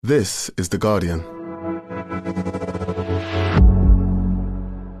This is The Guardian.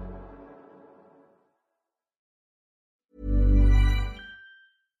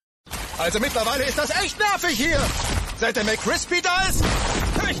 Also mittlerweile ist das echt nervig hier. Seit der McCrispy da ist,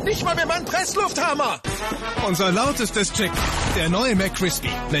 höre ich nicht mal mehr meinen Presslufthammer. Unser lautestes Chick, der neue McCrispy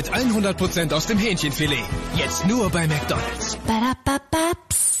mit 100% aus dem Hähnchenfilet. Jetzt nur bei McDonald's. Ba-da-ba-ba,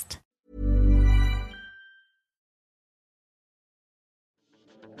 psst.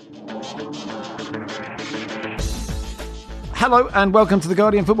 Hello and welcome to the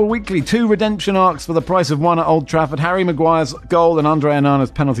Guardian Football Weekly. 2 redemption arcs for the price of 1 at Old Trafford. Harry Maguire's goal and Andre Onana's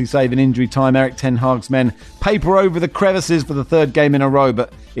penalty save in injury time. Eric Ten Hag's men paper over the crevices for the 3rd game in a row,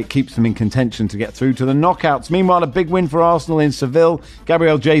 but it keeps them in contention to get through to the knockouts. Meanwhile, a big win for Arsenal in Seville.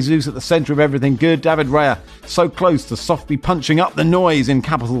 Gabriel Jesus at the centre of everything good. David Raya so close to softly punching up the noise in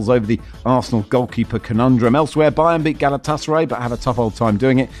capitals over the Arsenal goalkeeper conundrum. Elsewhere, Bayern beat Galatasaray but have a tough old time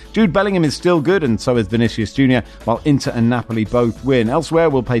doing it. Jude Bellingham is still good and so is Vinicius Jr., while Inter and Napoli both win. Elsewhere,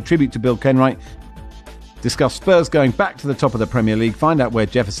 we'll pay tribute to Bill Kenwright, discuss Spurs going back to the top of the Premier League, find out where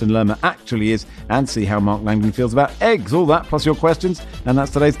Jefferson Lerma actually is, and see how Mark Langdon feels about eggs. All that, plus your questions, and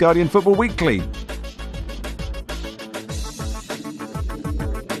that's today's Guardian Football Weekly.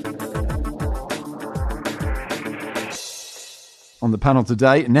 On the panel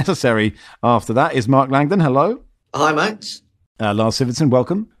today, necessary after that, is Mark Langdon. Hello. Hi, Max. Lars Sivertsen,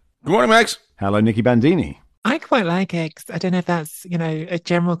 welcome. Good morning, Max. Hello, Nicky Bandini. I quite like eggs. I don't know if that's, a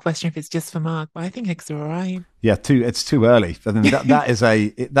general question, if it's just for Mark, but I think eggs are all right. Yeah, it's too early. I mean,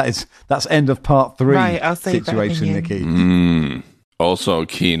 that's end of part 3 right, I'll say situation, Nicky. Also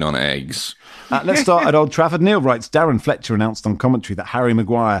keen on eggs. Let's start at Old Trafford. Neil writes, Darren Fletcher announced on commentary that Harry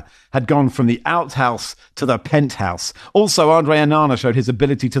Maguire had gone from the outhouse to the penthouse. Also, Andre Onana showed his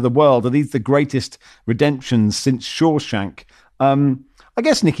ability to the world. Are these the greatest redemptions since Shawshank? I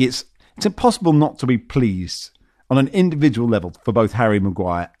guess, Nicky, it's impossible not to be pleased on an individual level for both Harry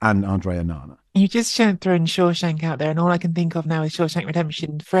Maguire and Andre Onana. You just thrown Shawshank out there, and all I can think of now is Shawshank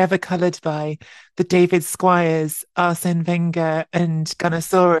Redemption, forever coloured by the David Squires, Arsene Wenger and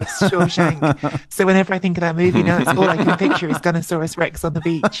Gunnosaurus Shawshank. So whenever I think of that movie now, it's all I can picture is Gunnosaurus Rex on the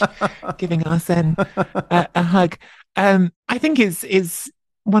beach giving Arsene a hug. I think is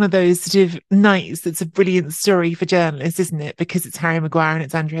one of those sort of nights that's a brilliant story for journalists, isn't it? Because it's Harry Maguire and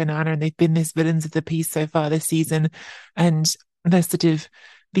it's Andre Onana, and they've been this villains of the piece so far this season. And they're sort of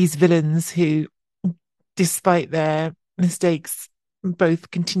these villains who, despite their mistakes, both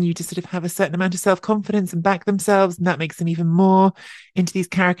continue to sort of have a certain amount of self-confidence and back themselves, and that makes them even more into these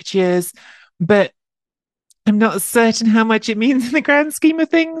caricatures. But I'm not certain how much it means in the grand scheme of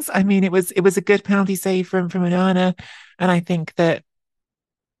things. I mean, it was a good penalty save from Onana, and I think that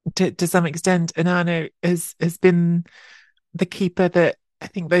to some extent, Onana has been the keeper that I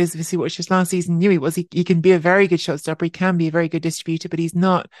think those of us who watched us last season knew he was. He can be a very good shot stopper. He can be a very good distributor, but he's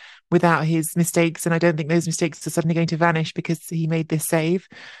not without his mistakes. And I don't think those mistakes are suddenly going to vanish because he made this save.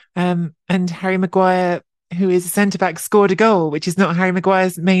 And Harry Maguire, who is a centre-back, scored a goal, which is not Harry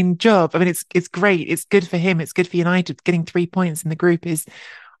Maguire's main job. I mean, it's great. It's good for him. It's good for United. Getting 3 points in the group is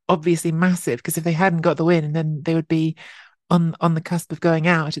obviously massive, because if they hadn't got the win, then they would be on the cusp of going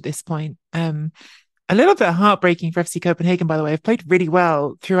out at this point. A little bit heartbreaking for FC Copenhagen, by the way. They've played really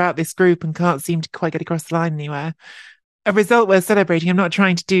well throughout this group and can't seem to quite get across the line anywhere. A result worth celebrating. I'm not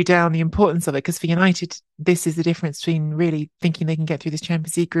trying to do down the importance of it, because for United, this is the difference between really thinking they can get through this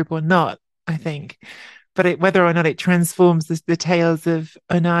Champions League group or not, I think. But whether or not it transforms the tales of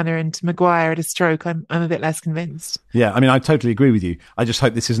Onana and Maguire at a stroke, I'm a bit less convinced. Yeah, I mean, I totally agree with you. I just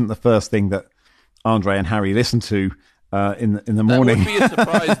hope this isn't the first thing that Andre and Harry listen to in the morning. That would be a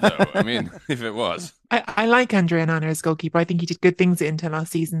surprise, though. I mean, if it was. I like Andre Onana as goalkeeper. I think he did good things at Inter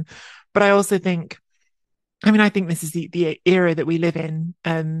last season. But I also think, I think this is the era that we live in,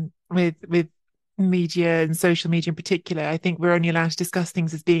 with media and social media in particular. I think we're only allowed to discuss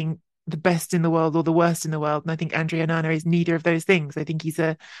things as being the best in the world or the worst in the world. And I think Andre Onana is neither of those things. I think he's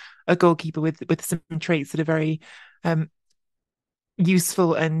a goalkeeper with some traits that are very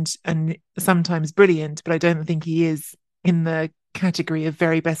useful and sometimes brilliant, but I don't think he is in the category of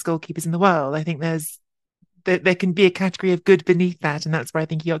very best goalkeepers in the world. I think there can be a category of good beneath that, and that's where I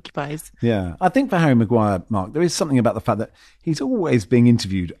think he occupies. Yeah, I think for Harry Maguire, Mark, there is something about the fact that he's always being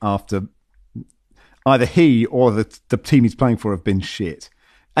interviewed after either he or the team he's playing for have been shit.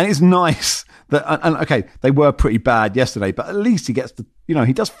 And it's nice that, and okay, they were pretty bad yesterday, but at least he gets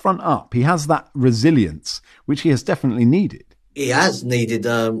he does front up. He has that resilience, which he has definitely needed. He has needed,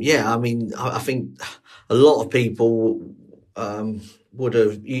 I think a lot of people would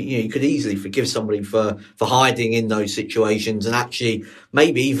have, you could easily forgive somebody for hiding in those situations, and actually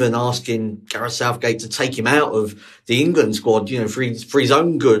maybe even asking Gareth Southgate to take him out of the England squad, for his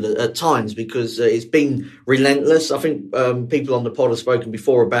own good at times, because it's been relentless. I think people on the pod have spoken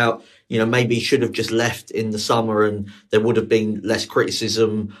before about, maybe he should have just left in the summer and there would have been less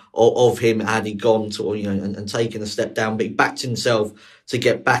criticism of him had he gone to, and taken a step down. But he backed himself to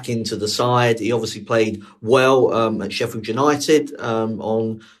get back into the side. He obviously played well at Sheffield United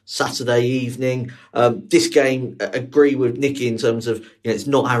on Saturday evening. This game, agree with Nicky in terms of, it's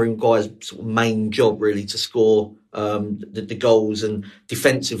not Harry Maguire's sort of main job really to score the goals, and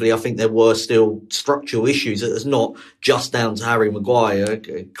defensively I think there were still structural issues. It's not just down to Harry Maguire.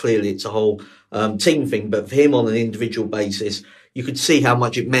 Clearly it's a whole team thing, but for him on an individual basis, you could see how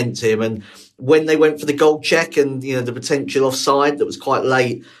much it meant to him. And when they went for the goal check and the potential offside that was quite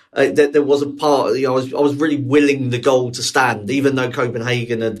late, there was a part, I was really willing the goal to stand, even though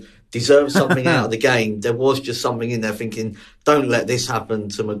Copenhagen had deserved something out of the game. There was just something in there thinking, don't let this happen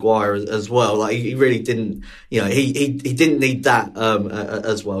to Maguire as well. Like he really didn't, he didn't need that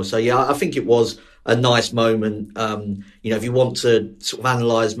as well. So yeah, I think it was a nice moment. If you want to sort of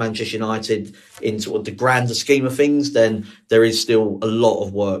analyse Manchester United in sort of the grander scheme of things, then there is still a lot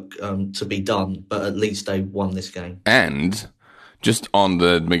of work to be done. But at least they won this game. And just on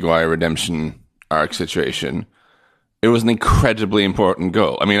the Maguire redemption arc situation, it was an incredibly important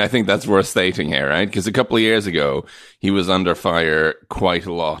goal. I mean, I think that's worth stating here, right? Because a couple of years ago, he was under fire quite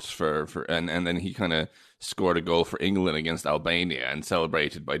a lot and then he kind of scored a goal for England against Albania and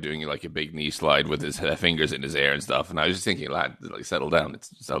celebrated by doing like a big knee slide with his fingers in his hair and stuff. And I was just thinking, lad, like, settle down.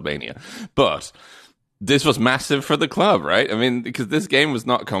 It's Albania. But this was massive for the club, right? I mean, because this game was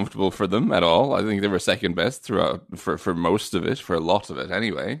not comfortable for them at all. I think they were second best throughout for most of it, for a lot of it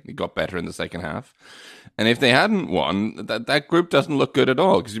anyway. It got better in the second half. And if they hadn't won, that group doesn't look good at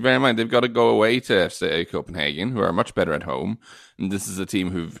all. Because you bear in mind, they've got to go away to, say, Copenhagen, who are much better at home. And this is a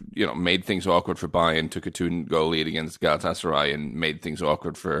team who've, made things awkward for Bayern, took a 2-goal lead against Galatasaray, and made things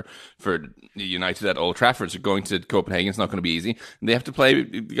awkward for United at Old Trafford. So going to Copenhagen is not going to be easy. And they have to play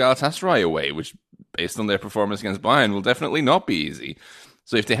Galatasaray away, which, based on their performance against Bayern, will definitely not be easy.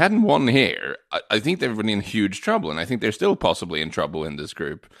 So if they hadn't won here, I think they've been in huge trouble. And I think they're still possibly in trouble in this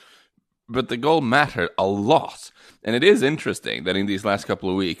group. But the goal mattered a lot. And it is interesting that in these last couple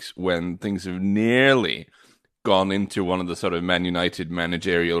of weeks, when things have nearly gone into one of the sort of Man United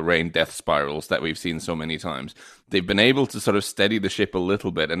managerial rain death spirals that we've seen so many times, they've been able to sort of steady the ship a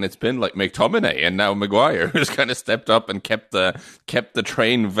little bit. And it's been like McTominay and now Maguire, who's kind of stepped up and kept the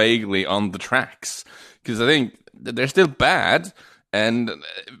train vaguely on the tracks. Because I think they're still bad,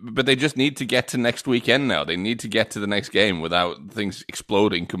 but they just need to get to next weekend now. They need to get to the next game without things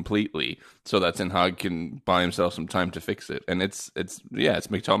exploding completely, so that Ten Hag can buy himself some time to fix it. And it's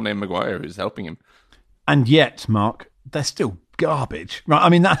McTominay and Maguire who's helping him. And yet, Mark, they're still garbage, right? I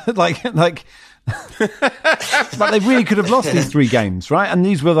mean, that like they really could have lost these 3 games, right? And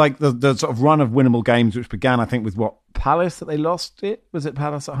these were like the sort of run of winnable games, which began, I think, with Palace that they lost it? Was it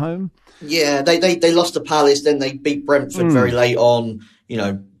Palace at home? Yeah, they lost to Palace, then they beat Brentford very late on,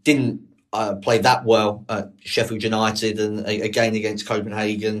 didn't play that well at Sheffield United, and again against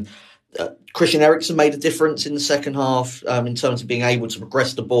Copenhagen. Christian Eriksen made a difference in the second half in terms of being able to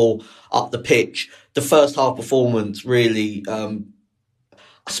progress the ball up the pitch. The first half performance really, I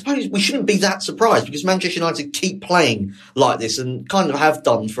suppose we shouldn't be that surprised, because Manchester United keep playing like this and kind of have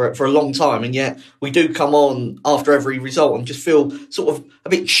done for a long time. And yet we do come on after every result and just feel sort of a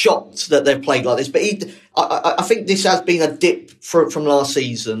bit shocked that they've played like this. But I think this has been a dip from last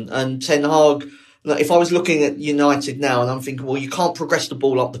season. And Ten Hag, if I was looking at United now and I'm thinking, well, you can't progress the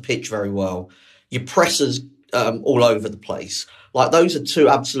ball up the pitch very well. Your pressers all over the place. Like, those are 2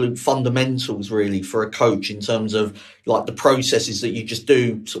 absolute fundamentals, really, for a coach in terms of, like, the processes that you just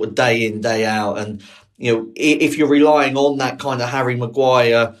do sort of day in, day out. And, if you're relying on that kind of Harry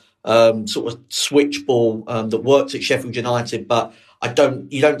Maguire sort of switch ball that worked at Sheffield United, but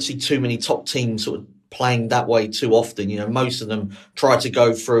you don't see too many top teams sort of playing that way too often. Most of them try to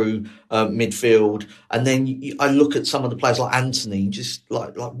go through midfield. And then I look at some of the players like Anthony, just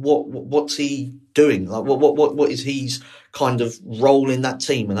like what's he doing? Like, what is his kind of role in that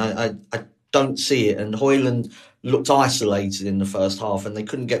team? And I don't see it. And Højlund looked isolated in the first half, and they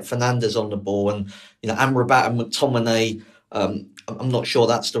couldn't get Fernandes on the ball. And, Amrabat and McTominay, I'm not sure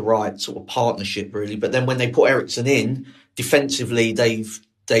that's the right sort of partnership, really. But then when they put Eriksen in, defensively, they've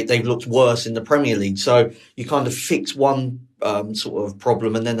looked worse in the Premier League. So you kind of fix one sort of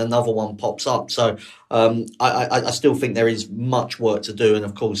problem and then another one pops up. So I still think there is much work to do. And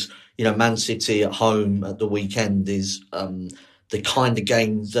of course, Man City at home at the weekend is the kind of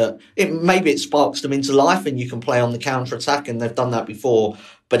game that maybe it sparks them into life and you can play on the counter attack, and they've done that before.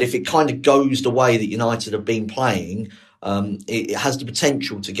 But if it kind of goes the way that United have been playing, it has the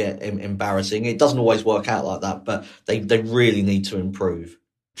potential to get embarrassing. It doesn't always work out like that, but they really need to improve.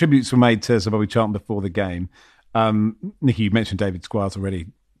 Tributes were made to Sir Bobby Charlton before the game. Nicky, you mentioned David Squires already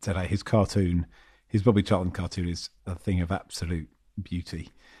today. His Bobby Charlton cartoon is a thing of absolute beauty.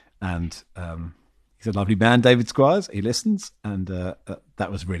 And he's a lovely man, David Squires. He listens. And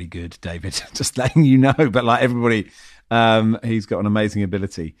that was really good, David. Just letting you know. But like everybody, he's got an amazing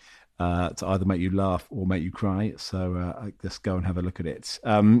ability to either make you laugh or make you cry. So just go and have a look at it.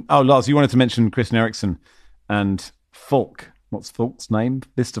 Lars, you wanted to mention Christian Eriksen and Falk. What's Falk's name?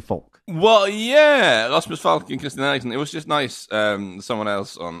 Mr. Falk. Well, yeah, Rasmus Falk and Christian Eriksen. It was just nice. Someone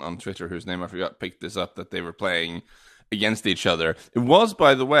else on Twitter, whose name I forgot, picked this up, that they were playing against each other. It was,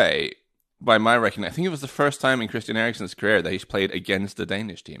 by the way, by my reckoning, I think it was the first time in Christian Eriksen's career that he's played against a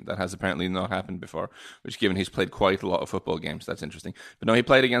Danish team. That has apparently not happened before, which, given he's played quite a lot of football games, that's interesting. But no, he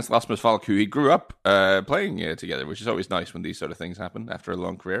played against Rasmus Falk, who he grew up playing together, which is always nice when these sort of things happen after a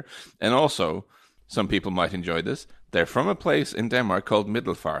long career. And also, some people might enjoy this, they're from a place in Denmark called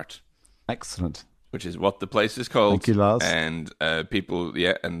Middelfart. Excellent. Which is what the place is called. Thank you, Lars. And and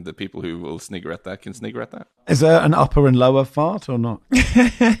the people who will snigger at that can snigger at that. Is there an upper and lower fart or not?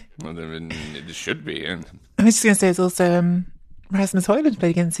 Well, it should be. And I was just going to say, it's also Rasmus Højlund played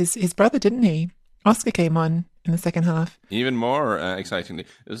against his brother, didn't he? Oscar came on in the second half. Even more excitingly,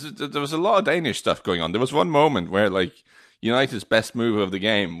 there was a lot of Danish stuff going on. There was one moment where, like, United's best move of the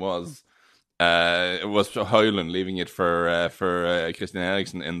game was Højlund leaving it for Christian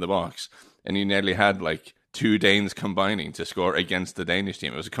Eriksen in the box. And he nearly had like two Danes combining to score against the Danish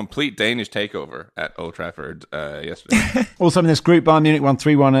team. It was a complete Danish takeover at Old Trafford yesterday. Also in this group, Bayern Munich won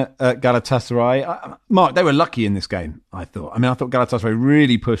 3-1 at Galatasaray. Mark, they were lucky in this game, I thought. I thought Galatasaray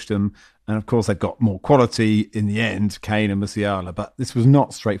really pushed them. And of course, they've got more quality in the end, Kane and Musiala. But this was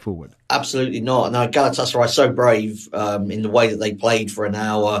not straightforward. Absolutely not. No, Galatasaray so brave in the way that they played for an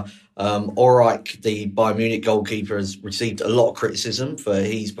hour. Orijk, the Bayern Munich goalkeeper, has received a lot of criticism for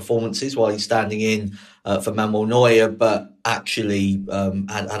his performances while he's standing in for Manuel Neuer, but actually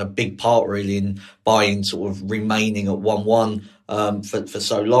had a big part really in Bayern sort of remaining at 1-1 for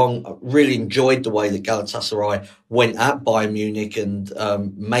so long. I really enjoyed the way that Galatasaray went at Bayern Munich and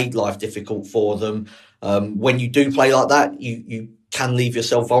made life difficult for them. When you do play like that, you can leave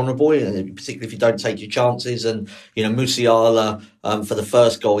yourself vulnerable, and particularly if you don't take your chances. And, Musiala, for the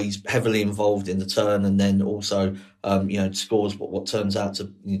first goal, he's heavily involved in the turn, and then also, scores what turns out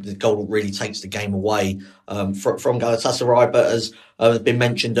to the goal really takes the game away from Galatasaray. But as has been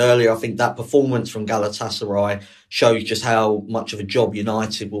mentioned earlier, I think that performance from Galatasaray shows just how much of a job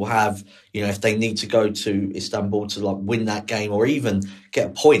United will have, if they need to go to Istanbul to win that game or even get a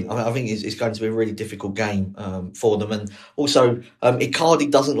point. I think it's going to be a really difficult game for them. And also,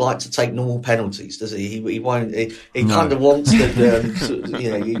 Icardi doesn't like to take normal penalties, does he? He won't. He kind of wants to,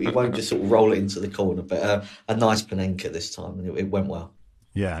 he won't just sort of roll it into the corner. But a nice Panenka this time, and it went well.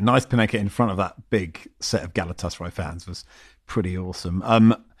 Yeah, nice Panenka in front of that big set of Galatasaray fans was pretty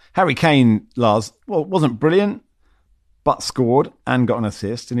awesome. Harry Kane, Lars, wasn't brilliant, but scored and got an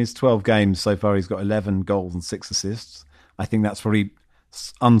assist. In his 12 games so far, he's got 11 goals and 6 assists. I think that's probably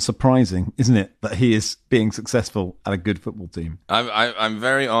unsurprising, isn't it, that he is being successful at a good football team? I'm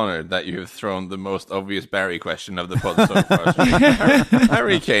very honoured that you have thrown the most obvious Barry question of the pod so far.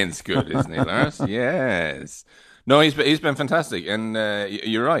 Harry Kane's good, isn't he, Lars? Yes. No, he's been fantastic, and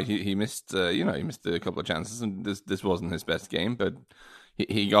you're right. He missed he missed a couple of chances, and this wasn't his best game, but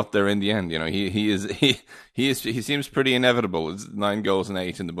he got there in the end. He seems pretty inevitable. It's 9 goals and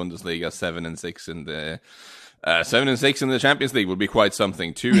 8 in the Bundesliga, 7 and 6 in the 7 and 6 in the Champions League would be quite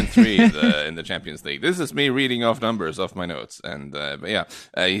something. 2 and 3 in the Champions League. This is me reading off numbers off my notes, and but yeah,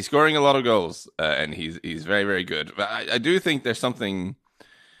 he's scoring a lot of goals, and he's very, very good. But I do think there's something.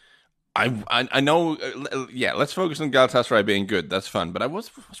 I know, yeah, let's focus on Galatasaray being good. That's fun. But I was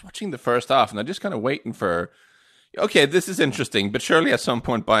watching the first half, and I'm just kind of waiting for, okay, this is interesting, but surely at some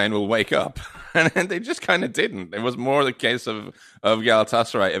point Bayern will wake up. And they just kind of didn't. It was more the case of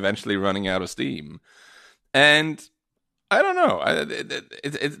Galatasaray eventually running out of steam. And I don't know.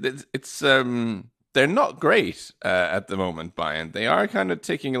 It's they're not great at the moment, Bayern. They are kind of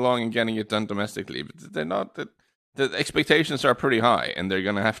ticking along and getting it done domestically, but they're not. The expectations are pretty high, and they're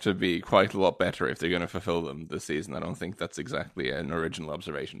going to have to be quite a lot better if they're going to fulfill them this season. I don't think that's exactly an original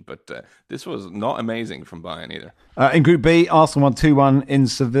observation, but this was not amazing from Bayern either. In Group B, Arsenal won 2-1 in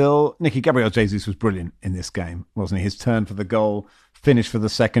Seville. Nicky, Gabriel Jesus was brilliant in this game, wasn't he? His turn for the goal finish for the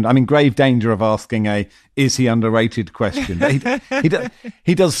second. I'm in grave danger of asking is he underrated question. But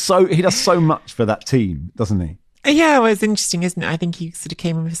he does so much for that team, doesn't he? Yeah, well, it's interesting, isn't it? I think he sort of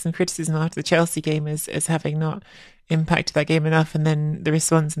came in with some criticism after the Chelsea game as having not impacted that game enough, and then the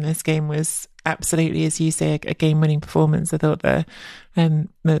response in this game was absolutely, as you say, a game-winning performance. I thought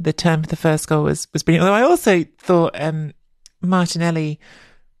the turn for the first goal was brilliant. Although I also thought Martinelli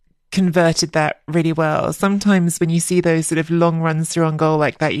converted that really well. Sometimes when you see those sort of long runs through on goal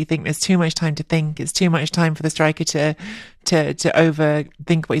like that, you think there's too much time to think. It's too much time for the striker to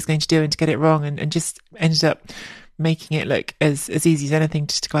overthink what he's going to do and to get it wrong, and just ended up making it look as easy as anything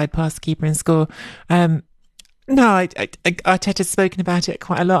just to glide past the keeper and score. No, Arteta's spoken about it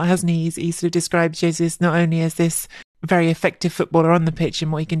quite a lot, hasn't he? He sort of described Jesus not only as this very effective footballer on the pitch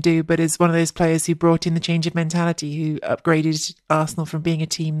and what he can do, but as one of those players who brought in the change of mentality, who upgraded Arsenal from being a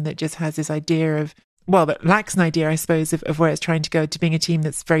team that just has this idea of, well, that lacks an idea, I suppose, of where it's trying to go, to being a team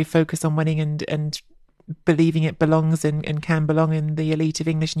that's very focused on winning and believing it belongs and can belong in the elite of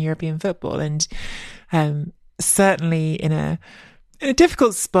English and European football. And certainly in a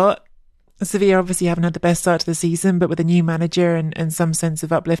difficult spot. Sevilla obviously haven't had the best start to the season, but with a new manager and some sense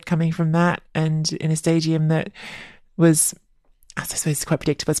of uplift coming from that, and in a stadium that was, I suppose it's quite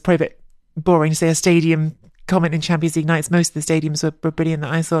predictable. It's probably a bit boring to say a stadium comment in Champions League nights. Most of the stadiums were brilliant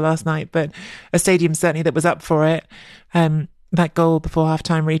that I saw last night, but a stadium certainly that was up for it. That goal before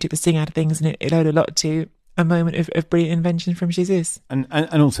half-time really took the sting out of things, and it owed a lot to a moment of brilliant invention from Jesus. And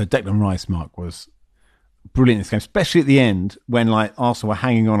also Declan Rice, Mark, was brilliant in this game, especially at the end when like Arsenal were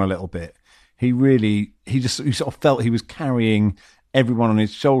hanging on a little bit. He sort of felt he was carrying everyone on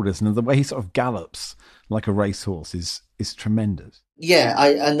his shoulders, and the way he sort of gallops like a racehorse is tremendous. Yeah,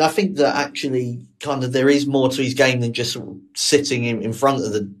 I think that actually kind of there is more to his game than just sort of sitting in front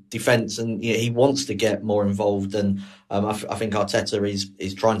of the defence, and he wants to get more involved, and I think Arteta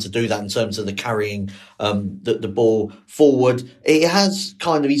is trying to do that in terms of the carrying the ball forward. He has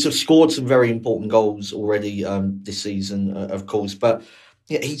he's sort of scored some very important goals already this season, of course, but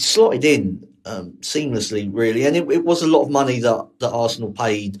he slotted in seamlessly, really, and it was a lot of money that Arsenal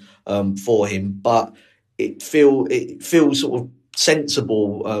paid for him, but it feels sort of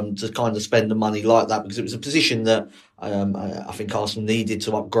sensible to kind of spend the money like that, because it was a position that I think Arsenal needed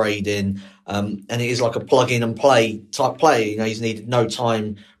to upgrade in, and it is like a plug in and play type player. He's needed no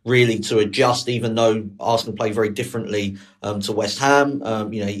time really to adjust, even though Arsenal play very differently to West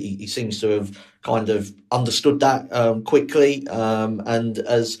Ham. He seems to have kind of understood that quickly, and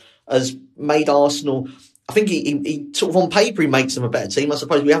as made Arsenal, I think he sort of on paper he makes them a better team. I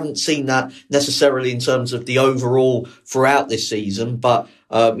suppose we haven't seen that necessarily in terms of the overall throughout this season, but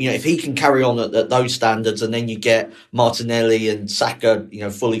if he can carry on at those standards, and then you get Martinelli and Saka,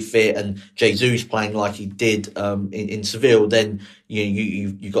 fully fit, and Jesus playing like he did in Seville, then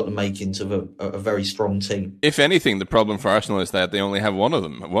you've got the makings of a very strong team. If anything, the problem for Arsenal is that they only have one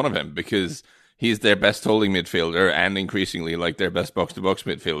of him, because he's their best holding midfielder and increasingly like their best box-to-box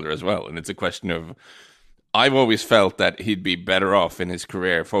midfielder as well. And it's a question of, I've always felt that he'd be better off in his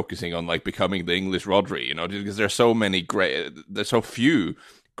career focusing on like becoming the English Rodri, because there's so few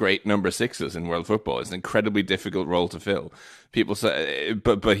great number sixes in world football. It's an incredibly difficult role to fill. People say,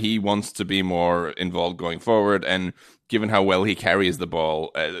 but he wants to be more involved going forward, and given how well he carries the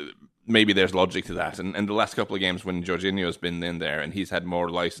ball, maybe there's logic to that. And the last couple of games when Jorginho's been in there and he's had more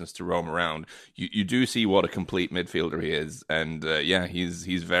license to roam around, you do see what a complete midfielder he is. And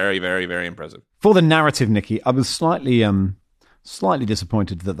he's very, very, very impressive. For the narrative, Nicky, I was slightly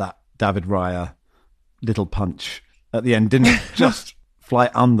disappointed that David Raya little punch at the end didn't just fly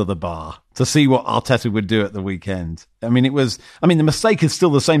under the bar to see what Arteta would do at the weekend. The mistake is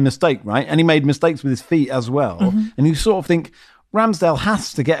still the same mistake, right? And he made mistakes with his feet as well. Mm-hmm. And you sort of think, Ramsdale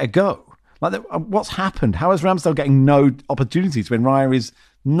has to get a go. Like, what's happened? How is Ramsdale getting no opportunities when Raya is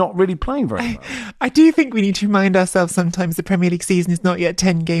not really playing very well? I do think we need to remind ourselves sometimes the Premier League season is not yet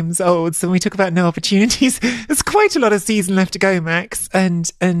 10 games old. So when we talk about no opportunities, there's quite a lot of season left to go, Max. And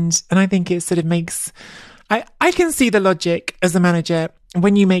I think it sort of makes... I can see the logic as a manager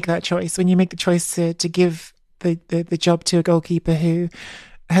when you make that choice, when you make the choice to give the job to a goalkeeper who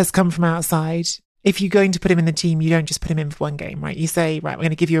has come from outside. If you're going to put him in the team, you don't just put him in for one game, right? You say, right, we're going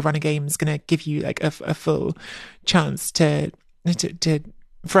to give you a run of games, going to give you like a full chance to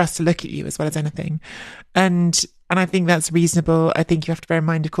for us to look at you as well as anything. And I think that's reasonable. I think you have to bear in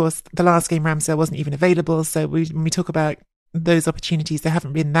mind, of course, the last game Ramsdale wasn't even available. So when we talk about those opportunities, there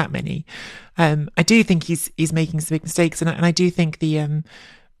haven't been that many. I do think he's making some big mistakes. And I do think the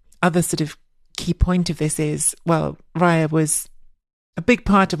other sort of key point of this is, well, Raya was... A big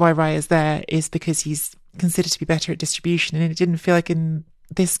part of why Raya's there is because he's considered to be better at distribution, and it didn't feel like in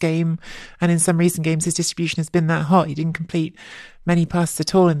this game and in some recent games his distribution has been that hot. He didn't complete many passes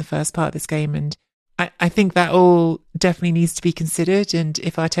at all in the first part of this game, and I think that all definitely needs to be considered. And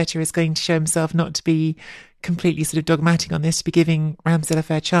if Arteta is going to show himself not to be completely sort of dogmatic on this, to be giving Ramsdale a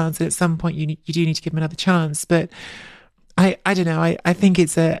fair chance, and at some point you do need to give him another chance. But I don't know. I think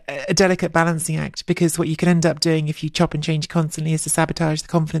it's a delicate balancing act, because what you can end up doing if you chop and change constantly is to sabotage the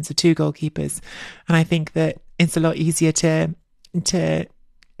confidence of two goalkeepers. And I think that it's a lot easier to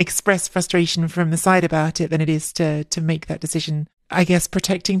express frustration from the side about it than it is to make that decision, I guess,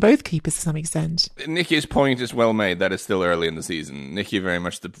 protecting both keepers to some extent. Nicky's point is well made that it's still early in the season. Nicky very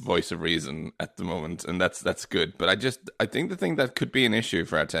much the voice of reason at the moment, and that's good. But I think the thing that could be an issue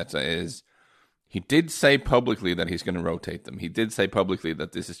for Arteta is he did say publicly that he's going to rotate them. He did say publicly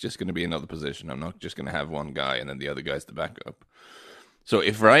that this is just going to be another position. I'm not just going to have one guy and then the other guy's the backup. So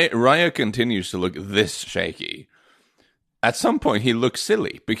if Raya continues to look this shaky, at some point he looks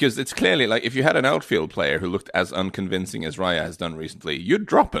silly, because it's clearly like if you had an outfield player who looked as unconvincing as Raya has done recently, you'd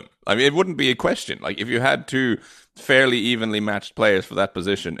drop him. I mean, it wouldn't be a question. Like if you had two fairly evenly matched players for that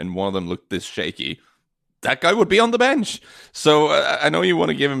position and one of them looked this shaky, that guy would be on the bench. So I know you want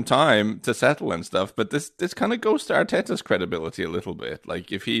to give him time to settle and stuff, but this kind of goes to Arteta's credibility a little bit.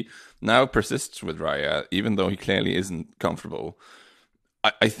 Like if he now persists with Raya, even though he clearly isn't comfortable,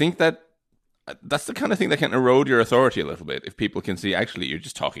 I think that's the kind of thing that can erode your authority a little bit. If people can see, actually, you're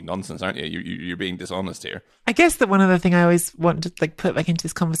just talking nonsense, aren't you? You're being dishonest here. I guess that one other thing I always want to put back into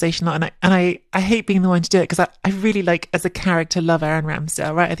this conversation, and I hate being the one to do it, because I really as a character love Aaron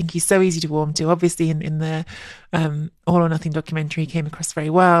Ramsdale, right? I think he's so easy to warm to. Obviously, in the All or Nothing documentary, he came across very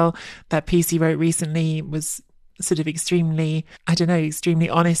well. That piece he wrote recently was sort of extremely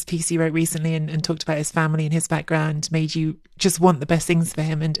honest piece he wrote recently, and talked about his family and his background, made you just want the best things for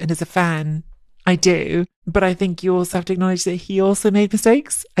him. And as a fan, I do, but I think you also have to acknowledge that he also made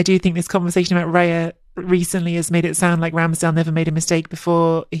mistakes. I do think this conversation about Raya recently has made it sound like Ramsdale never made a mistake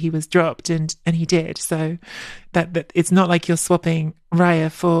before he was dropped, and he did. So that it's not like you're swapping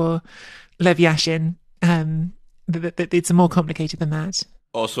Raya for Lev Yashin. It's more complicated than that.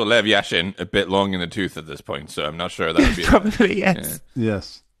 Also, Lev Yashin a bit long in the tooth at this point, so I'm not sure that would be probably yes. Yeah.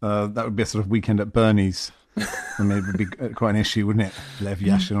 Yes, that would be a sort of weekend at Bernie's. I mean, it would be quite an issue, wouldn't it? Lev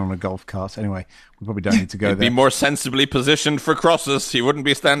Yashin on a golf cart. Anyway, we probably don't need to go He'd there. Be more sensibly positioned for crosses. He wouldn't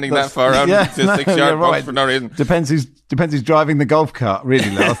be standing that far out into the 6-yard box for no reason. Depends who's driving the golf cart, really,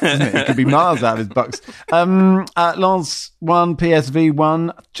 Lars, doesn't it? It could be miles out of his box. Lens 1, PSV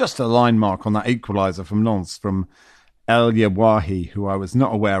 1. Just a line mark on that equaliser from Lens, from El Yawahi, who I was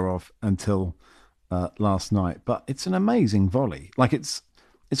not aware of until last night. But it's an amazing volley. Like it's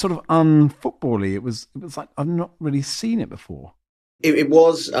sort of unfootball-y. It was like I've not really seen it before. It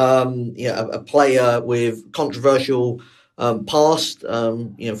was a player with controversial past,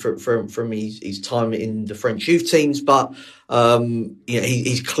 from his time in the French youth teams, but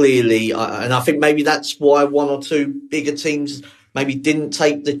he's clearly, and I think maybe that's why one or two bigger teams maybe didn't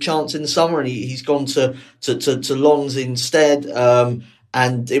take the chance in the summer, and he's gone to Lens instead.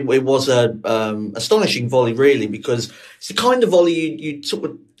 And it was a astonishing volley, really, because it's the kind of volley you sort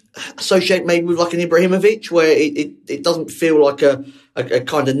of associate maybe with like an Ibrahimovic, where it doesn't feel like a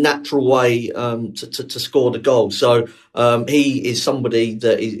kind of natural way to score the goal. So he is somebody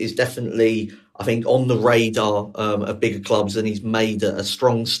that is definitely, I think, on the radar of bigger clubs, and he's made a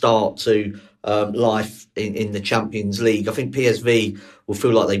strong start to life in the Champions League. I think PSV will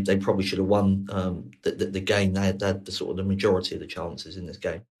feel like they probably should have won the game. They had the sort of the majority of the chances in this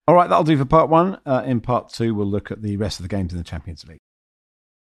game. All right, that'll do for part one. In part two, we'll look at the rest of the games in the Champions League.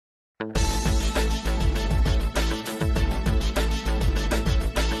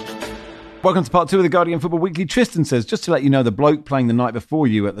 Welcome to part two of the Guardian Football Weekly. Tristan says, just to let you know, the bloke playing the night before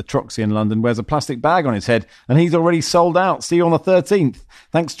you at the Troxy in London wears a plastic bag on his head, and he's already sold out. See you on the 13th.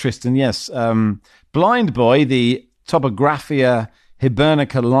 Thanks, Tristan. Yes. Blind Boy, the Topographia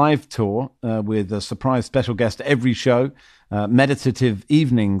Hibernica live tour with a surprise special guest at every show, Meditative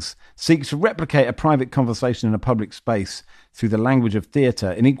Evenings, seeks to replicate a private conversation in a public space through the language of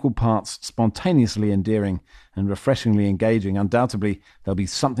theatre, in equal parts spontaneously endearing and refreshingly engaging. Undoubtedly, there'll be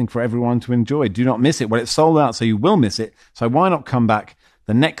something for everyone to enjoy. Do not miss it. Well, it's sold out, so you will miss it. So why not come back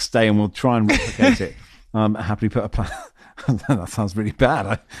the next day and we'll try and replicate it? Happily put that sounds really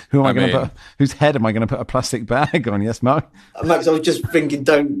bad. Whose head am I going to put a plastic bag on? Yes, Mark? Max, I was just thinking,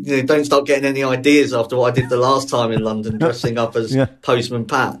 don't start getting any ideas after what I did the last time in London, dressing up as Postman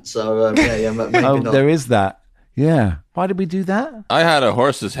Pat. So, maybe not. There is that. Yeah. Why did we do that? I had a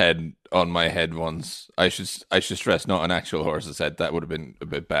horse's head on my head once. I should stress, not an actual horse's head. That would have been a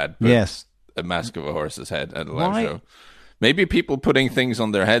bit bad. But yes. a mask of a horse's head at a live Why? show. Maybe people putting things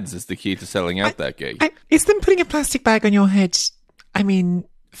on their heads is the key to selling out that gig. Is them putting a plastic bag on your head, I mean,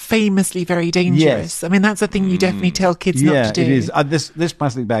 famously very dangerous? Yes. I mean, that's a thing you definitely tell kids not to do. Yeah, it is. This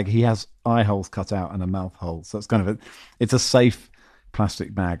plastic bag, he has eye holes cut out and a mouth hole, so it's kind of it's a safe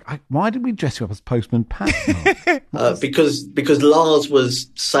plastic bag. Why did we dress you up as Postman Pat? Because Lars was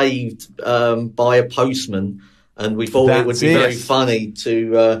saved by a postman, and we thought it would be very funny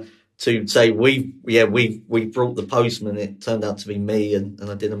to say we brought the postman. It turned out to be me, and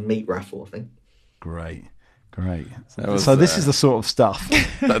I did a meat raffle, I think. Great. So this is the sort of stuff.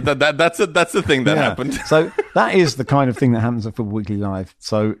 That's the thing that happened. So that is the kind of thing that happens at Football Weekly Live.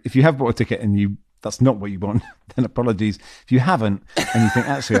 So if you have bought a ticket and that's not what you want, then apologies. If you haven't and you think,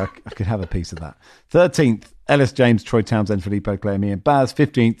 actually, I could have a piece of that. 13th, Ellis James, Troy Townsend, Filippo Clare, me and Baz.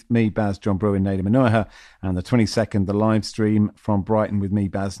 15th, me, Baz, John Bruin, Nader Manoa. And the 22nd, the live stream from Brighton with me,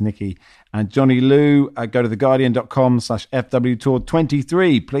 Baz, Nicky and Johnny Lou. Go to theguardian.com/FW Tour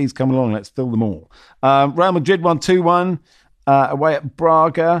 23. Please come along. Let's fill them all. Real Madrid won 2-1 away at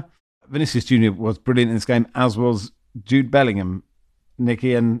Braga. Vinicius Jr. was brilliant in this game, as was Jude Bellingham,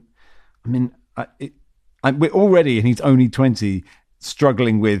 Nicky. And I mean, we're already, and he's only 20,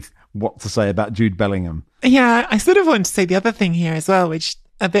 struggling with what to say about Jude Bellingham. Yeah, I sort of want to say the other thing here as well, which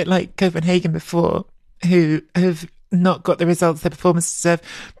a bit like Copenhagen before, who have not got the results their performances deserve.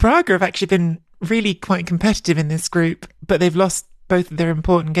 Braga have actually been really quite competitive in this group, but they've lost both of their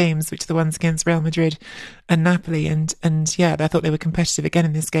important games, which are the ones against Real Madrid and Napoli. And yeah, I thought they were competitive again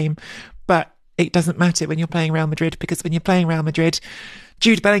in this game. But it doesn't matter when you're playing Real Madrid, because when you're playing Real Madrid,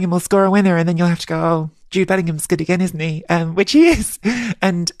 Jude Bellingham will score a winner, and then you'll have to go, oh, Jude Bellingham's good again, isn't he? Which he is.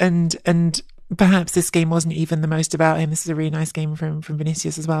 And perhaps this game wasn't even the most about him. This is a really nice game from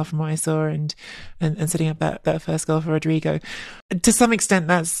Vinicius as well, from what I saw, and setting up that first goal for Rodrigo. To some extent,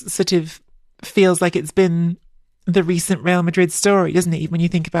 that's sort of feels like it's been the recent Real Madrid story, doesn't it? When you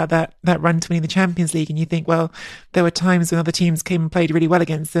think about that run to winning the Champions League, and you think, well, there were times when other teams came and played really well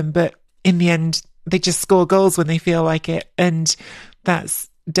against them, but in the end, they just score goals when they feel like it. And that's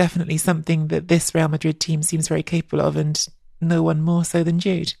definitely something that this Real Madrid team seems very capable of, and no one more so than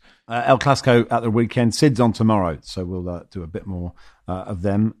Jude. El Clasico at the weekend. Sid's on tomorrow, so we'll do a bit more of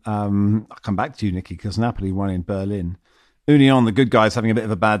them. I'll come back to you, Nicky, because Napoli won in Berlin. Union, the good guys, having a bit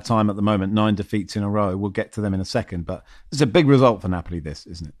of a bad time at the moment. 9 defeats in a row. We'll get to them in a second, but it's a big result for Napoli, this,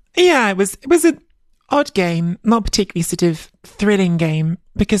 isn't it? Yeah, it was an odd game, not particularly sort of thrilling game,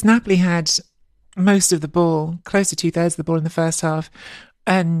 because Napoli had most of the ball, close to 2/3 of the ball in the first half,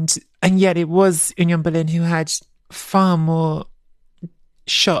 and yet it was Union Berlin who had far more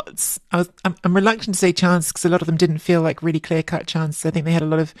shots. I'm reluctant to say chances, because a lot of them didn't feel like really clear-cut chances. I think they had a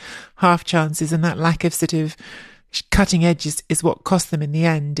lot of half chances, and that lack of sort of cutting edges is what cost them in the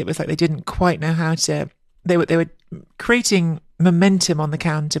end. It was like they didn't quite know how to. They were creating momentum on the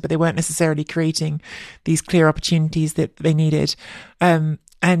counter, but they weren't necessarily creating these clear opportunities that they needed. And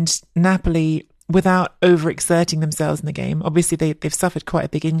Napoli, without overexerting themselves in the game, obviously they've suffered quite a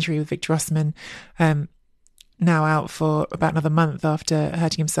big injury with Victor Osimhen, now out for about another month after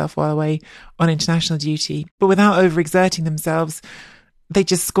hurting himself while away on international duty. But without overexerting themselves, they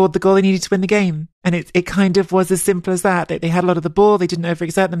just scored the goal they needed to win the game. And it kind of was as simple as that. They had a lot of the ball, they didn't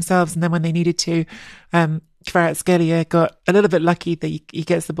overexert themselves, and then when they needed to, Kvaratskhelia got a little bit lucky that he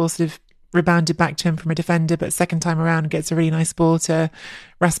gets the ball sort of rebounded back to him from a defender, but second time around gets a really nice ball to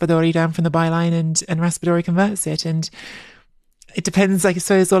Raspadori down from the byline, and Raspadori converts it. And it depends, I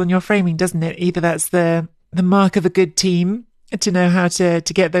suppose, all on your framing, doesn't it? Either that's the mark of a good team to know how to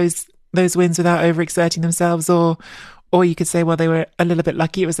get those wins without overexerting themselves, or you could say, well, they were a little bit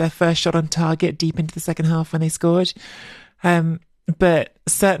lucky. It was their first shot on target deep into the second half when they scored. But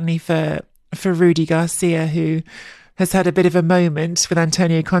certainly for Rudy Garcia, who has had a bit of a moment with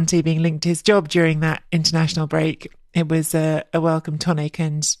Antonio Conte being linked to his job during that international break, it was a welcome tonic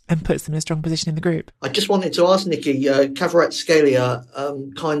and puts them in a strong position in the group. I just wanted to ask Nicky,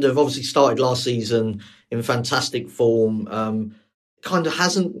 Kvaratskhelia kind of obviously started last season in fantastic form, kind of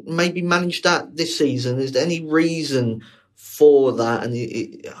hasn't maybe managed that this season. Is there any reason for that? And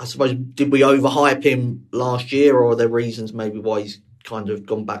I suppose, did we overhype him last year, or are there reasons maybe why he's kind of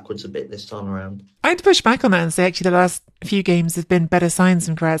gone backwards a bit this time around? I'd push back on that and say actually the last few games have been better signs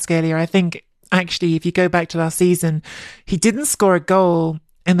from Kvaratskhelia. I think actually if you go back to last season, he didn't score a goal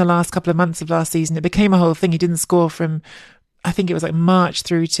in the last couple of months of last season. It became a whole thing. He didn't score from, I think it was like March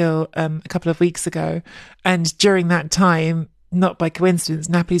through till a couple of weeks ago. And during that time, not by coincidence,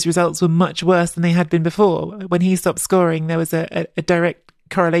 Napoli's results were much worse than they had been before. When he stopped scoring, there was a direct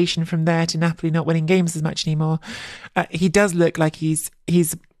correlation from there to Napoli not winning games as much anymore. He does look like he's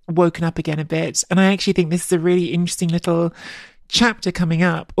woken up again a bit. And I actually think this is a really interesting little chapter coming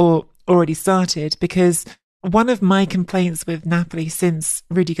up, or already started, because one of my complaints with Napoli since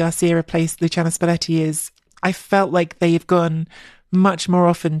Rudy Garcia replaced Luciano Spalletti is I felt like they've gone much more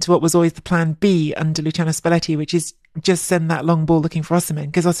often to what was always the plan B under Luciano Spalletti, which is just send that long ball looking for Osimhen,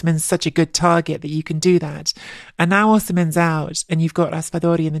 because Osimhen's such a good target that you can do that. And now Osimhen's out and you've got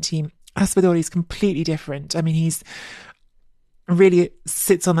Raspadori in the team. Raspadori is completely different. I mean, he's really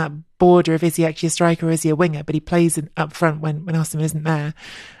sits on that border of is he actually a striker or is he a winger, but he plays up front when Osimhen isn't there.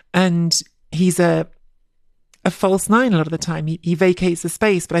 And he's a false nine a lot of the time. He vacates the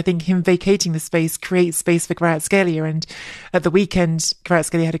space, but I think him vacating the space creates space for Kvaratskhelia. And at the weekend,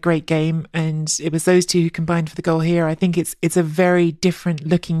 Kvaratskhelia had a great game, and it was those two who combined for the goal here. I think it's a very different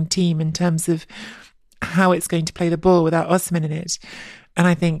looking team in terms of how it's going to play the ball without Osimhen in it. And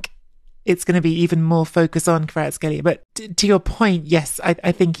I think it's going to be even more focus on Kvaratskhelia. But to your point, yes,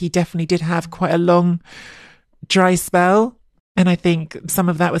 I think he definitely did have quite a long, dry spell. And I think some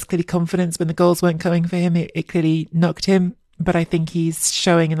of that was clearly confidence when the goals weren't coming for him. It clearly knocked him. But I think he's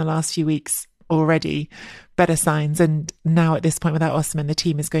showing in the last few weeks already better signs. And now at this point, without Osimhen, the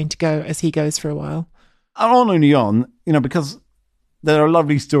team is going to go as he goes for a while. On Union, because they're a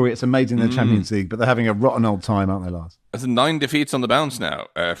lovely story. It's amazing in the Champions League, but they're having a rotten old time, aren't they, Lars? It's 9 defeats on the bounce now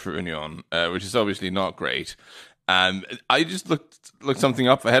for Union, which is obviously not great. I just looked something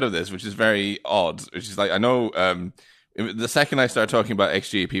up ahead of this, which is very odd. Which is like, I know the second I start talking about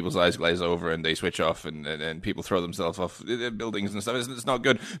XG, people's eyes glaze over and they switch off, and people throw themselves off buildings and stuff. It's not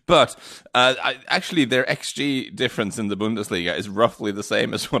good. But actually, their XG difference in the Bundesliga is roughly the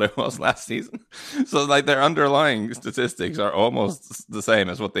same as what it was last season. So, like, their underlying statistics are almost the same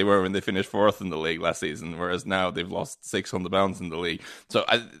as what they were when they finished fourth in the league last season, whereas now they've lost 6 on the bounce in the league. So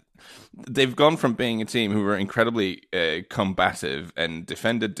they've gone from being a team who were incredibly combative and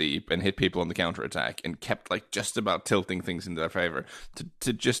defended deep and hit people on the counter-attack and kept like just about tilting things in their favour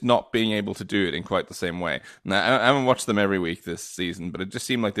to just not being able to do it in quite the same way. Now, I haven't watched them every week this season, but it just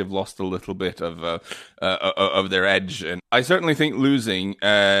seemed like they've lost a little bit of their edge. And I certainly think losing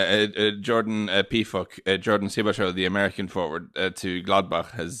Jordan Sivertsen, the American forward, to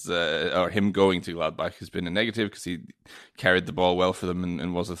Gladbach or him going to Gladbach has been a negative, because he carried the ball well for them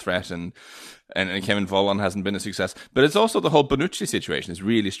and was a threat, and Kevin Volland hasn't been a success. But it's also the whole Bonucci situation is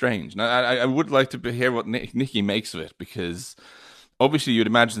really strange. Now, I would like to hear what Nicky makes of it, because obviously you'd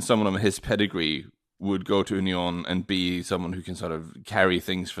imagine someone of his pedigree would go to Union and be someone who can sort of carry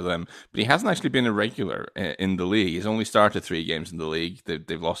things for them. But he hasn't actually been a regular in the league. He's only started 3 games in the league.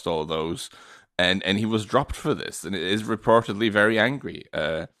 They've lost all of those. And he was dropped for this, and is reportedly very angry.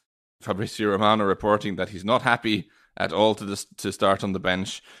 Fabrizio Romano reporting that he's not happy at all to start on the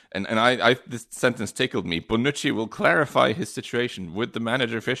bench. And this sentence tickled me. Bonucci will clarify his situation with the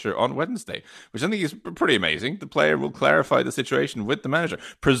manager Fischer on Wednesday, which I think is pretty amazing. The player will clarify the situation with the manager.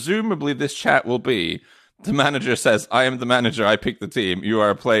 Presumably this chat will be, the manager says, I am the manager, I pick the team, you are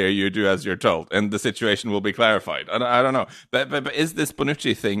a player, you do as you're told, and the situation will be clarified. I don't know. But is this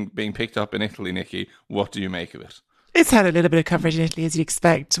Bonucci thing being picked up in Italy, Nicky? What do you make of it? It's had a little bit of coverage in Italy, as you'd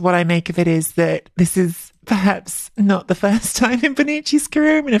expect. What I make of it is that this is perhaps not the first time in Bonucci's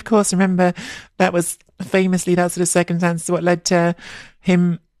career. I mean, of course, remember, that was famously that sort of circumstance what led to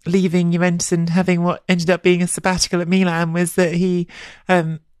him leaving Juventus and having what ended up being a sabbatical at Milan, was that he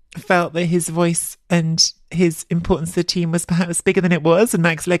felt that his voice and his importance to the team was perhaps bigger than it was. And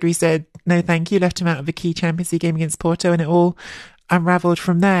Max Allegri said, no, thank you, left him out of a key Champions League game against Porto, and it all unravelled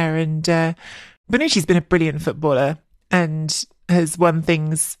from there. And Bonucci's been a brilliant footballer and has won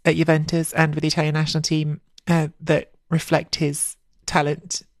things at Juventus and with the Italian national team that reflect his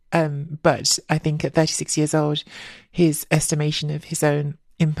talent. But I think at 36 years old, his estimation of his own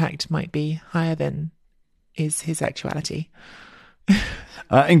impact might be higher than is his actuality.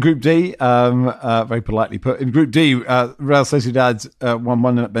 In Group D, very politely put, in Group D, Real Sociedad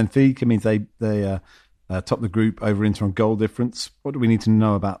 1-1 at Benfica means they top the group over Inter on goal difference. What do we need to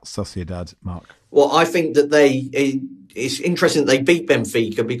know about Sociedad, Mark? Well, I think that it's interesting that they beat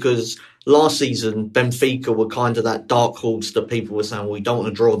Benfica, because last season Benfica were kind of that dark horse that people were saying, well, we don't want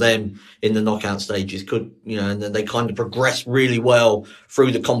to draw them in the knockout stages, and then they kind of progressed really well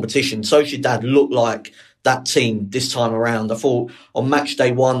through the competition. Sociedad looked like that team this time around. I thought on match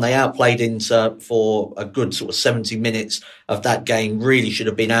day 1, they outplayed Inter for a good sort of 70 minutes of that game. Really should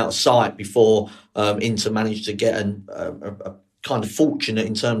have been out of sight before Inter managed to get a kind of fortunate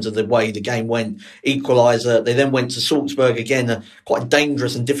in terms of the way the game went, equaliser. They then went to Salzburg again, quite a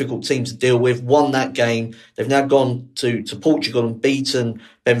dangerous and difficult team to deal with, won that game. They've now gone to Portugal and beaten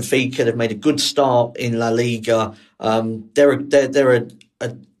Benfica. They've made a good start in La Liga. They're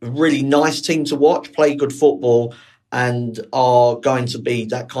a really nice team to watch, play good football, and are going to be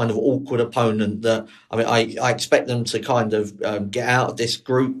that kind of awkward opponent that, I expect them to kind of get out of this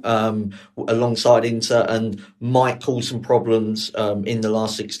group alongside Inter and might cause some problems in the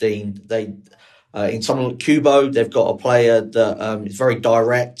last 16. In someone like Kubo, they've got a player that is very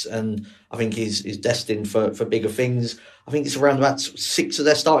direct and I think is destined for bigger things. I think it's around about 6 of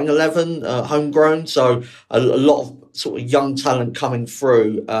their starting 11 homegrown, so a lot of sort of young talent coming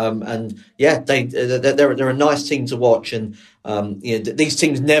through. And yeah, they're a nice team to watch. And these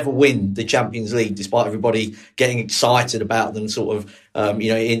teams never win the Champions League, despite everybody getting excited about them, sort of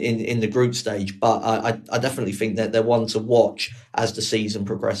in the group stage. But I definitely think that they're one to watch as the season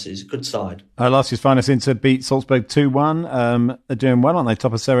progresses. Good side. Last year's finalists Inter beat Salzburg 2-1. They're doing well, aren't they?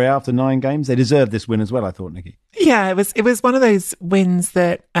 Top of Serie A after 9 games. They deserved this win as well, I thought, Nicky. Yeah, it was one of those wins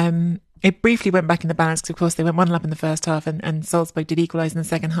that it briefly went back in the balance because, of course, they went 1-0 up in the first half and Salzburg did equalise in the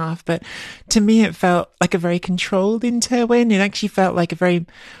second half. But to me, it felt like a very controlled Inter win. It actually felt like I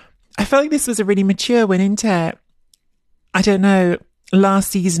felt like this was a really mature win. Inter, I don't know,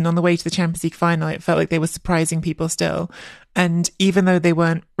 last season on the way to the Champions League final, it felt like they were surprising people still. And even though they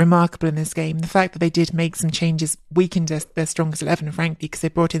weren't remarkable in this game, the fact that they did make some changes weakened their strongest 11, frankly, because they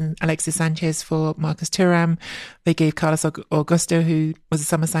brought in Alexis Sanchez for Marcus Thuram. They gave Carlos Augusto, who was a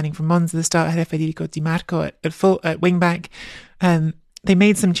summer signing from Monza, the start, had Federico Di Marco at wing back. They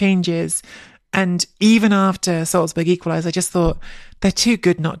made some changes. And even after Salzburg equalised, I just thought they're too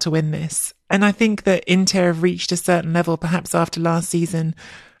good not to win this. And I think that Inter have reached a certain level, perhaps after last season,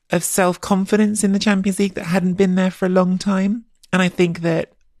 of self-confidence in the Champions League that hadn't been there for a long time. And I think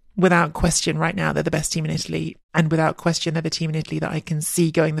that without question right now, they're the best team in Italy. And without question, they're the team in Italy that I can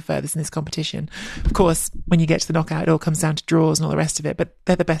see going the furthest in this competition. Of course, when you get to the knockout, it all comes down to draws and all the rest of it. But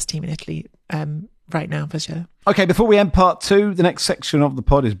they're the best team in Italy right now, for sure. Okay, before we end part 2, the next section of the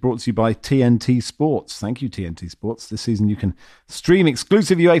pod is brought to you by TNT Sports. Thank you, TNT Sports. This season you can stream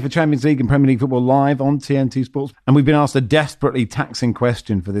exclusive UEFA Champions League and Premier League football live on TNT Sports. And we've been asked a desperately taxing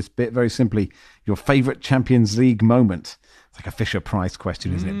question for this bit. Very simply, your favourite Champions League moment. It's like a Fisher-Price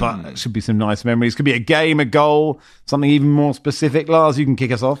question, isn't it? But it should be some nice memories. Could be a game, a goal, something even more specific. Lars, you can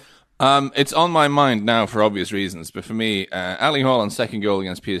kick us off. It's on my mind now for obvious reasons, but for me, Erling Haaland's second goal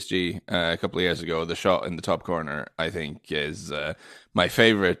against PSG a couple of years ago, the shot in the top corner, I think is my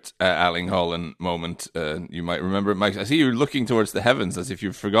favourite Erling Haaland moment. You might remember it, Mike. I see you looking towards the heavens as if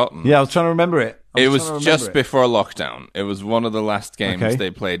you've forgotten. Yeah, I was trying to remember it. It was just before lockdown. It was one of the last games they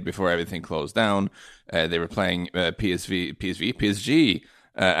played before everything closed down. They were playing PSG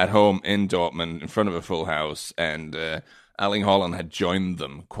at home in Dortmund in front of a full house, and Erling Haaland had joined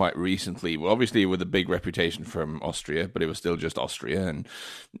them quite recently, well, obviously with a big reputation from Austria, but it was still just Austria. And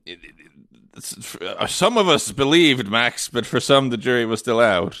some of us believed, Max, but for some, the jury was still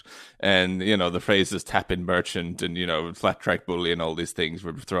out. And, the phrases tap-in merchant and, flat track bully and all these things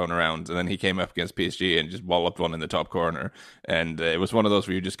were thrown around. And then he came up against PSG and just walloped one in the top corner. And it was one of those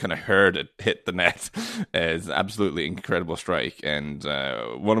where you just kind of heard it hit the net. It's an absolutely incredible strike. And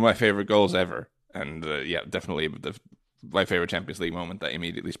one of my favorite goals ever. And, definitely my favourite Champions League moment that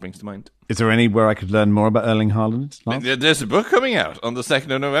immediately springs to mind. Is there anywhere I could learn more about Erling Haaland? There's a book coming out on the 2nd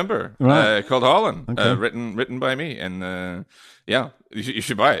of November called Haaland, written by me. And you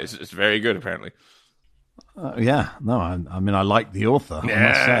should buy it. It's very good, apparently. I like the author.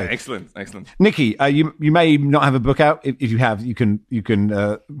 Yeah, excellent. Nicky, you may not have a book out. If you have, you can.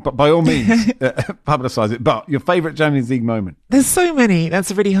 But by all means, publicise it. But your favourite Champions League moment? There's so many. That's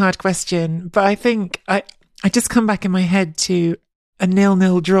a really hard question. But I think I just come back in my head to a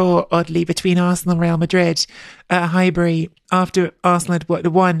 0-0 draw, oddly, between Arsenal and Real Madrid at Highbury after Arsenal had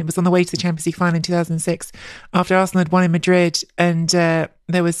won. It was on the way to the Champions League final in 2006, after Arsenal had won in Madrid, and there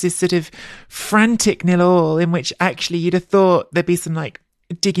was this sort of frantic 0-0 in which actually you'd have thought there'd be some like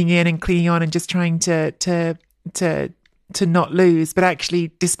digging in and cleaning on and just trying to not lose, but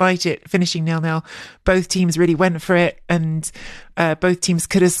actually, despite it finishing 0-0, both teams really went for it, and both teams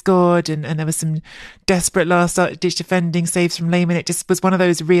could have scored, and there was some desperate last-ditch defending, saves from Lehmann. It just was one of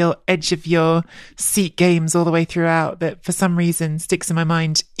those real edge-of-your-seat games all the way throughout that, for some reason, sticks in my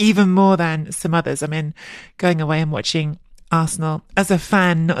mind even more than some others. I mean, going away and watching Arsenal, as a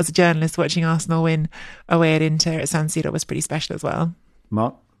fan, not as a journalist, watching Arsenal win away at Inter at San Siro was pretty special as well.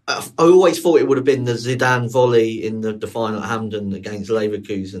 Mark? I always thought it would have been the Zidane volley in the final at Hampden against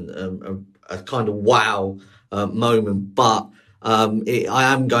Leverkusen, a kind of wow moment. But I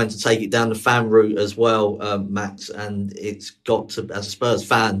am going to take it down the fan route as well, Max, and it's got to, as a Spurs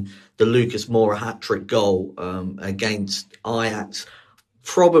fan, the Lucas Moura hat-trick goal against Ajax.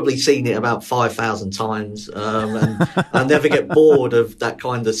 probably seen it about 5,000 times, and I never get bored of that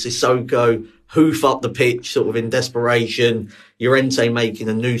kind of Sissoko hoof up the pitch sort of in desperation, Llorente making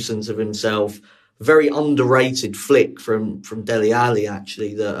a nuisance of himself. Very underrated flick from Dele Alli,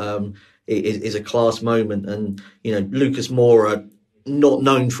 actually, that is a class moment. And, Lucas Moura, not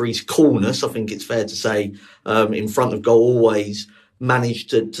known for his coolness, I think it's fair to say, in front of goal always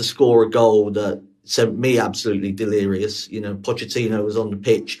managed to score a goal that sent me absolutely delirious. Pochettino was on the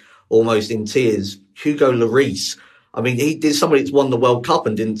pitch almost in tears. Hugo Lloris, I mean, he did somebody that's won the World Cup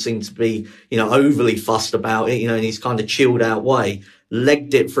and didn't seem to be, overly fussed about it, in his kind of chilled out way,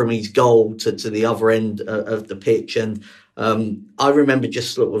 legged it from his goal to the other end of the pitch. And I remember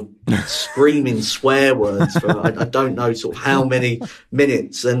just sort of screaming swear words for, I don't know, sort of how many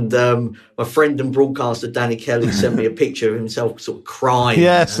minutes. And my friend and broadcaster, Danny Kelly, sent me a picture of himself sort of crying.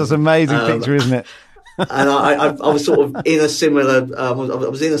 Yes, that's an amazing picture, isn't it? And I was sort of in a similar, I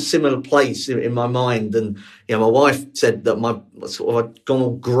was in a similar place in my mind. And, my wife said that I'd gone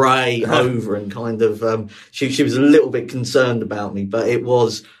all grey over and kind of, she was a little bit concerned about me, but it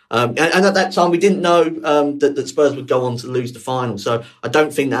was, and at that time we didn't know, that Spurs would go on to lose the final. So I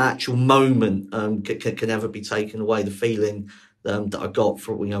don't think that actual moment, can ever be taken away, the feeling, that I got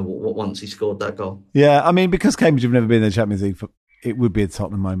for, once he scored that goal. Yeah. I mean, because Cambridge have never been in the Champions League, it would be a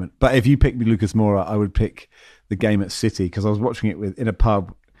Tottenham moment. But if you picked me Lucas Moura, I would pick the game at City, because I was watching it in a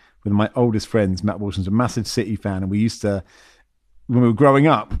pub with my oldest friends. Matt Walsham's a massive City fan, and we used to, when we were growing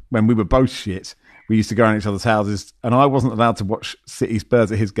up, when we were both shit, we used to go around each other's houses, and I wasn't allowed to watch City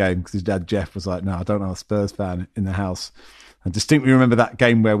Spurs at his game because his dad Jeff was like, no, I don't have a Spurs fan in the house. I distinctly remember that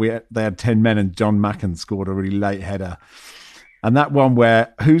game where they had 10 men and John Macken scored a really late header. And that one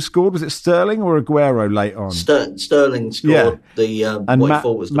where, who scored? Was it Sterling or Aguero late on? Sterling scored the what he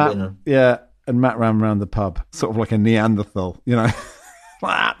thought was the winner. Yeah, and Matt ran around the pub, sort of like a Neanderthal,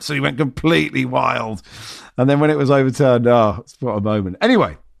 So he went completely wild. And then when it was overturned, what a moment.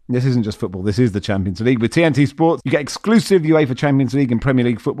 Anyway, this isn't just football. This is the Champions League. With TNT Sports, you get exclusive UEFA Champions League and Premier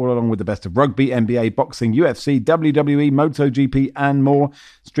League football, along with the best of rugby, NBA, boxing, UFC, WWE, MotoGP, and more.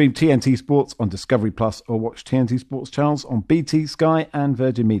 Stream TNT Sports on Discovery Plus or watch TNT Sports channels on BT, Sky, and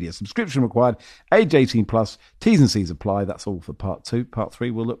Virgin Media. Subscription required. Age 18 plus. T's and C's apply. That's all for part 2. Part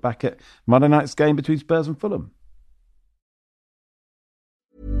 3, we'll look back at Monday night's game between Spurs and Fulham.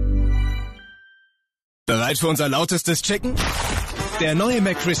 Bereit für unser lautestes Chicken? Der neue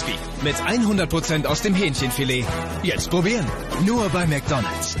McCrispy mit 100% aus dem Hähnchenfilet. Jetzt probieren. Nur bei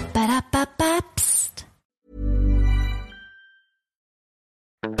McDonald's. Ba-da-ba-ba, psst.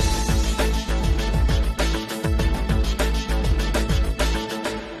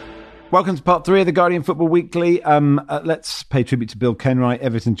 Welcome to part 3 of the Guardian Football Weekly. Let's pay tribute to Bill Kenwright,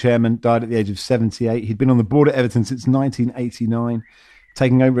 Everton chairman, died at the age of 78. He'd been on the board at Everton since 1989.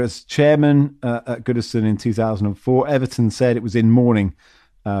 Taking over as chairman at Goodison in 2004. Everton said it was in mourning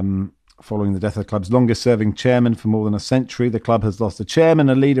following the death of the club's longest-serving chairman for more than a century. The club has lost a chairman,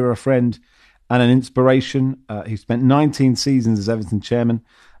 a leader, a friend, and an inspiration. He spent 19 seasons as Everton chairman,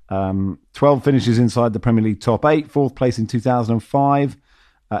 12 finishes inside the Premier League top 8, 4th place in 2005,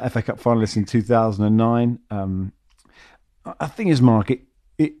 FA Cup finalist in 2009. I think his Mark,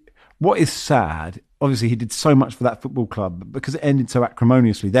 what is sad, obviously he did so much for that football club, but because it ended so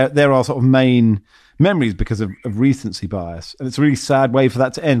acrimoniously, there are sort of main memories because of recency bias. And it's a really sad way for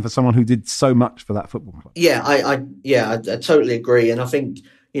that to end for someone who did so much for that football club. Yeah, I totally agree. And I think,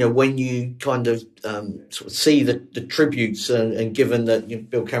 when you kind of sort of see the tributes and given that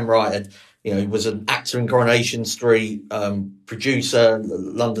Bill Kenwright had, he was an actor in Coronation Street, producer,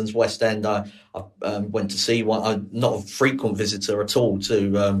 London's West End. I went to see one. I'm not a frequent visitor at all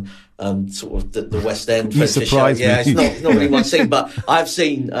to sort of the West End. You surprised me. Yeah, it's not really my scene, but I've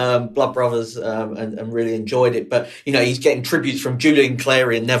seen Blood Brothers and really enjoyed it. But he's getting tributes from Julian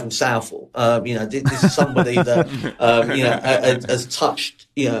Clary and Neville Southall. This is somebody that has touched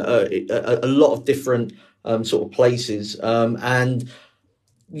a lot of different sort of places and.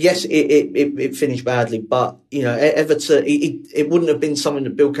 Yes, it finished badly, but Everton. It wouldn't have been something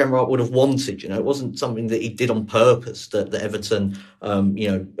that Bill Kenwright would have wanted. It wasn't something that he did on purpose. That Everton,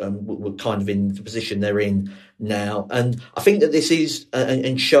 were kind of in the position they're in now, and I think that this is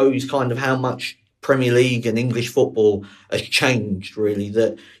and shows kind of how much Premier League and English football has changed. Really,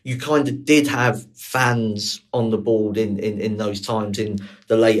 that you kind of did have fans on the board in those times in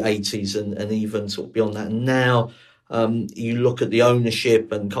the late 80s and even sort of beyond that, and now. You look at the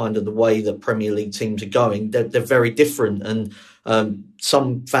ownership and kind of the way that Premier League teams are going, they're very different. And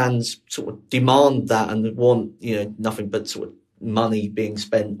some fans sort of demand that and want, nothing but sort of money being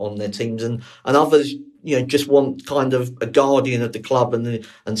spent on their teams. And others, just want kind of a guardian of the club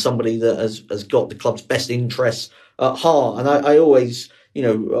and somebody that has got the club's best interests at heart. And I always,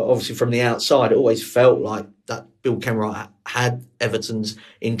 obviously from the outside, it always felt like that Bill Kenwright had Everton's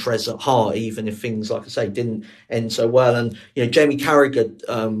interests at heart, even if things, like I say, didn't end so well. And, Jamie Carragher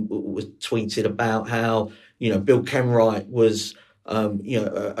was tweeted about how, Bill Kenwright was,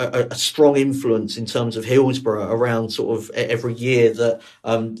 a strong influence in terms of Hillsborough around sort of every year that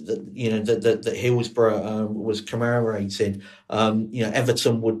Hillsborough was commemorated.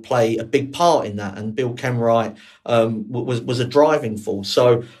 Everton would play a big part in that, and Bill Kenwright was a driving force.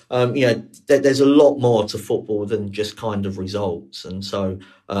 So there's a lot more to football than just kind of results, and so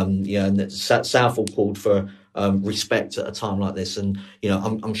and Southall called for respect at a time like this, and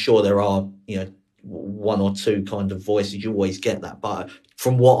I'm sure there are one or two kind of voices. You always get that, but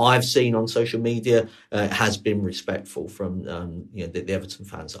from what I've seen on social media, it has been respectful from the Everton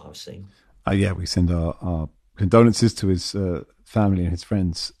fans that I've seen. We send our condolences to his family and his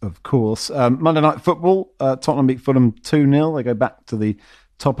friends, of course. Monday Night Football, Tottenham beat Fulham 2-0. They go back to the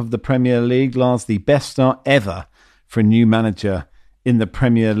top of the Premier League. Lars, the best start ever for a new manager in the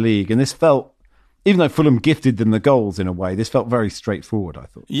Premier League, and this felt, even though Fulham gifted them the goals in a way, this felt very straightforward, I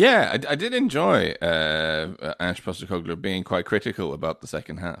thought. Yeah, I did enjoy Ange Postecoglou being quite critical about the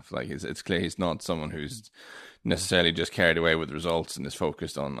second half. Like, it's clear he's not someone who's necessarily just carried away with results and is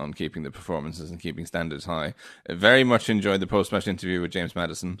focused on keeping the performances and keeping standards high. I very much enjoyed the post-match interview with James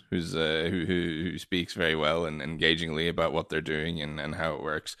Maddison, who speaks very well and engagingly about what they're doing and how it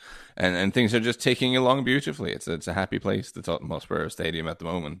works. And things are just ticking along beautifully. It's a happy place, the Tottenham Hotspur Stadium at the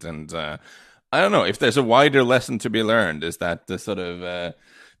moment, and I don't know if there's a wider lesson to be learned. Is that the sort of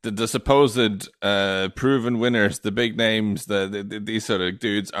the supposed proven winners, the big names, these sort of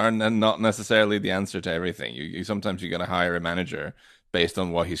dudes are not necessarily the answer to everything. You sometimes you got to hire a manager based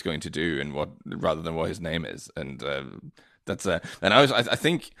on what he's going to do and rather than what his name is. And that's and I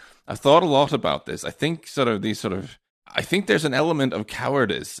think I've thought a lot about this. I think I think there's an element of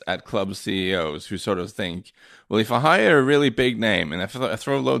cowardice at club CEOs who sort of think, well, if I hire a really big name and I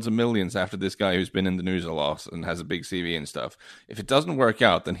throw loads of millions after this guy who's been in the news a lot and has a big CV and stuff, if it doesn't work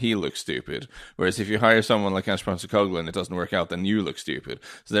out, then he looks stupid. Whereas if you hire someone like Ange Postecoglou and it doesn't work out, then you look stupid.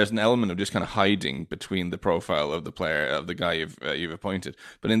 So there's an element of just kind of hiding between the profile of the player, of the guy you've appointed.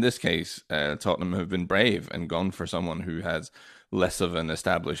 But in this case, Tottenham have been brave and gone for someone who has less of an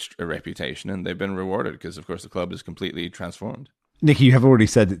established reputation, and they've been rewarded because, of course, the club is completely transformed. Nicky, you have already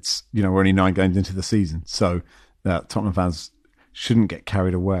said it's, we're only 9 games into the season, so Tottenham fans shouldn't get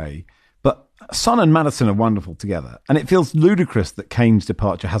carried away. But Son and Maddison are wonderful together, and it feels ludicrous that Kane's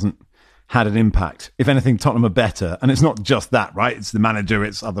departure hasn't had an impact. If anything, Tottenham are better, and it's not just that, right? It's the manager,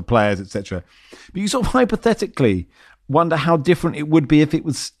 it's other players, etc. But you sort of hypothetically wonder how different it would be if he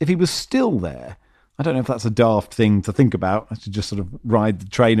was still there. I don't know if that's a daft thing to think about. I should just sort of ride the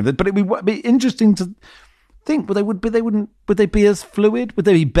train of it. But it'd be interesting to think. Would they be as fluid? Would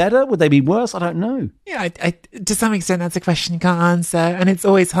they be better? Would they be worse? I don't know. Yeah, I to some extent that's a question you can't answer, and it's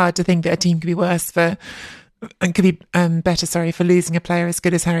always hard to think that a team could be worse better. For losing a player as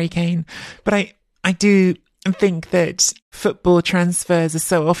good as Harry Kane. But I do think that football transfers are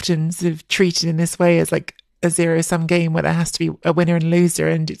so often sort of treated in this way as like a zero-sum game where there has to be a winner and a loser,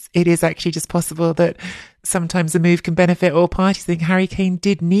 and it is actually just possible that sometimes a move can benefit all parties. I think Harry Kane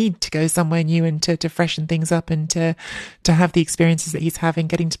did need to go somewhere new and to freshen things up and to have the experiences that he's having,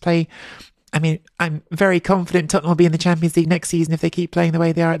 getting to play. I mean, I'm very confident Tottenham will be in the Champions League next season if they keep playing the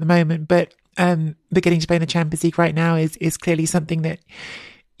way they are at the moment, but getting to play in the Champions League right now is clearly something that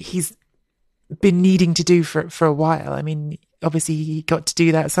he's been needing to do for a while. I mean, obviously he got to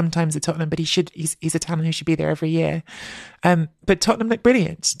do that sometimes at Tottenham, but he's a talent who should be there every year. But Tottenham look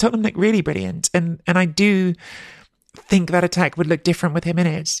brilliant. Tottenham look really brilliant. And I do think that attack would look different with him in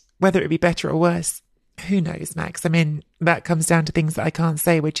it. Whether it would be better or worse, who knows, Max? I mean, that comes down to things that I can't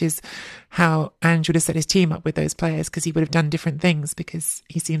say, which is how Ange would have set his team up with those players, because he would have done different things, because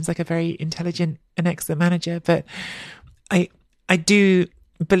he seems like a very intelligent and excellent manager. But I do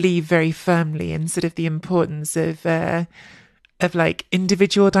believe very firmly in sort of the importance of like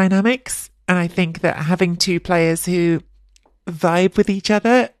individual dynamics. And I think that having two players who vibe with each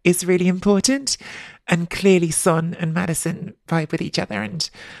other is really important. And clearly Son and Maddison vibe with each other and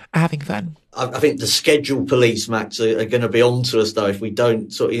are having fun. I think the schedule police, Max, are going to be on to us, though, if we don't.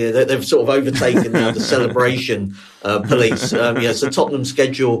 They've sort of overtaken now the celebration police. So Tottenham's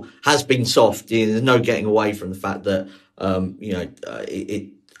schedule has been soft. There's no getting away from the fact that,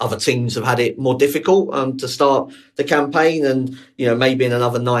 other teams have had it more difficult to start the campaign, and maybe in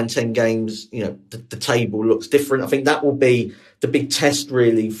another 9-10 games, the table looks different. I think that will be the big test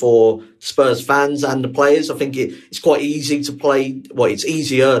really for Spurs fans and the players. I think it's quite easy to play. Well, it's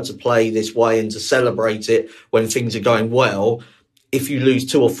easier to play this way and to celebrate it when things are going well. If you lose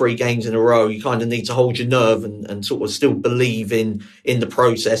 2 or 3 games in a row, you kind of need to hold your nerve and sort of still believe in the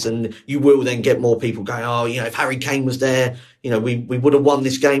process. And you will then get more people going, if Harry Kane was there, we would have won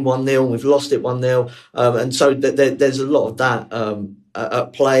this game 1-0 and we've lost it 1-0. And so there's a lot of that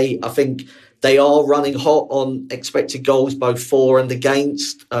at play. I think they are running hot on expected goals, both for and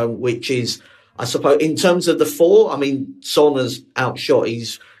against, which is, I suppose, in terms of the for, I mean, Son has outshot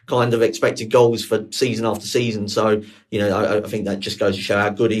his kind of expected goals for season after season. So, I think that just goes to show how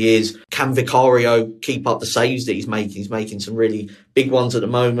good he is. Can Vicario keep up the saves that he's making? He's making some really big ones at the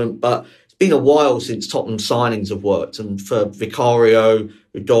moment, but it's been a while since Tottenham signings have worked. And for Vicario,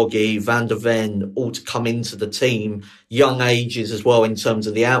 Udogie, Van der Ven, all to come into the team, young ages as well in terms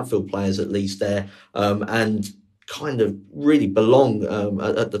of the outfield players at least there, and kind of really belong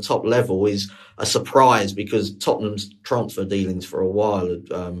at the top level is a surprise, because Tottenham's transfer dealings for a while,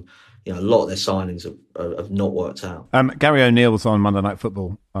 a lot of their signings have not worked out. Gary O'Neill was on Monday Night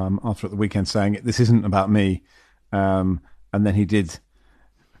Football after at the weekend saying, this isn't about me. And then he did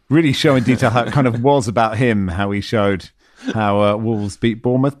really show in detail how it kind of was about him, how he showed how Wolves beat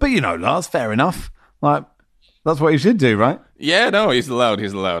Bournemouth. But, Lars, fair enough. Like, that's what you should do, right? Yeah, no, he's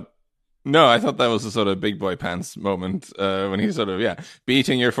allowed. No, I thought that was a sort of big boy pants moment when he's sort of,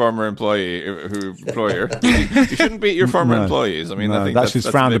 beating your former employer. You shouldn't beat your former employees. I mean, I think that's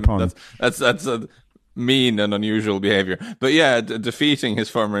just frowned upon. That's a mean and unusual behavior. But defeating his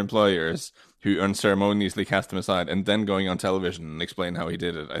former employers who unceremoniously cast him aside and then going on television and explain how he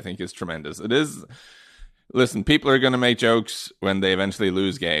did it, I think is tremendous. It is. Listen, people are going to make jokes when they eventually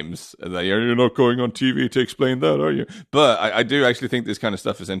lose games. You're not going on TV to explain that, are you? But I do actually think this kind of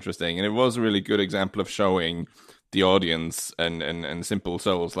stuff is interesting. And it was a really good example of showing the audience and simple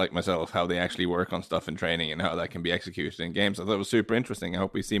souls like myself how they actually work on stuff in training and how that can be executed in games. I thought it was super interesting. I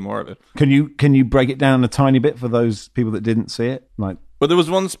hope we see more of it. Can you break it down a tiny bit for those people that didn't see it? Well, there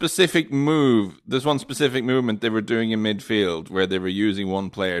was one specific move. There's one specific movement they were doing in midfield where they were using one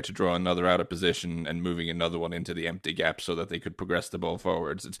player to draw another out of position and moving another one into the empty gap so that they could progress the ball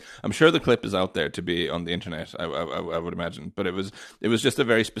forwards. I'm sure the clip is out there to be on the internet, I would imagine. But it was just a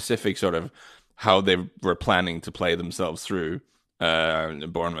very specific sort of how they were planning to play themselves through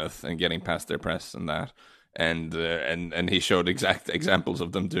Bournemouth and getting past their press and that. And he showed exact examples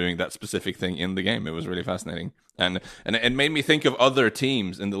of them doing that specific thing in the game. It was really fascinating, and it made me think of other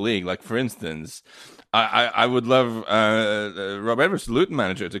teams in the league. Like, for instance, I would love Rob Edwards, the Luton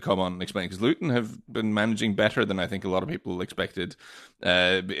manager, to come on and explain, because Luton have been managing better than I think a lot of people expected,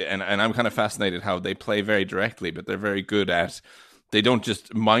 and I'm kind of fascinated how they play very directly, but they're very good at. They don't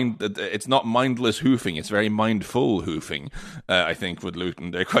just mind. It's not mindless hoofing. It's very mindful hoofing. I think with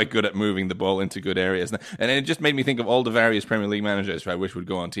Luton, they're quite good at moving the ball into good areas, and it just made me think of all the various Premier League managers who I wish would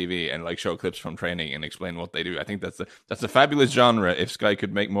go on TV and show clips from training and explain what they do. I think that's a fabulous genre. If Sky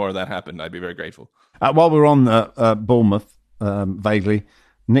could make more of that happen, I'd be very grateful. While we're on Bournemouth, vaguely,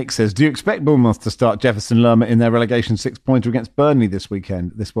 Nick says, "Do you expect Bournemouth to start Jefferson Lerma in their relegation 6-pointer against Burnley this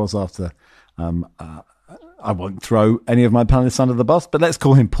weekend?" This was after. I won't throw any of my panelists under the bus, but let's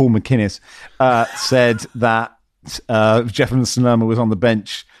call him Paul McInnes, said that Jefferson Lerma was on the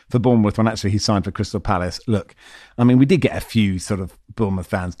bench for Bournemouth when actually he signed for Crystal Palace. Look, I mean, we did get a few sort of Bournemouth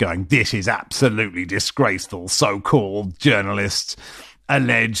fans going, this is absolutely disgraceful, so-called journalists,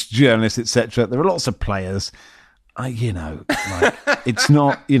 alleged journalists, etc. There are lots of players. It's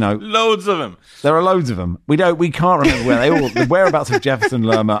not, loads of them. There are loads of them. We can't remember where the whereabouts of Jefferson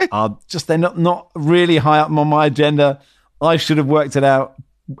Lerma are just, they're not really high up on my agenda. I should have worked it out,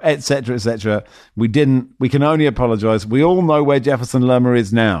 etc., etc. We didn't. We can only apologise. We all know where Jefferson Lerma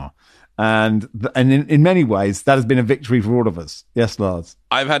is now. And in many ways, that has been a victory for all of us. Yes, Lars?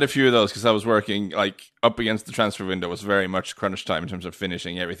 I've had a few of those because I was working up against the transfer window. It was very much crunch time in terms of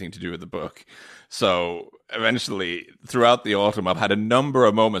finishing everything to do with the book. So eventually, throughout the autumn, I've had a number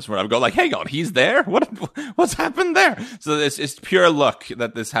of moments where I've gone hang on, he's there? What's happened there? So it's pure luck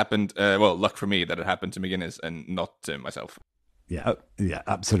that this happened. Luck for me that it happened to McGuinness and not to myself. Yeah,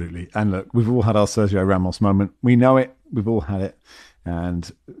 absolutely. And look, we've all had our Sergio Ramos moment. We know it. We've all had it.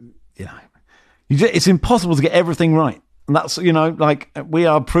 And... it's impossible to get everything right. And that's, we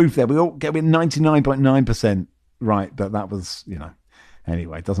are proof there. We all get 99.9% right, but that was,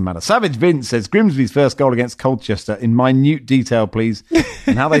 anyway, it doesn't matter. Savage Vince says, Grimsby's first goal against Colchester in minute detail, please.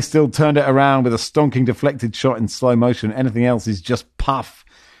 And how they still turned it around with a stonking deflected shot in slow motion. Anything else is just puff.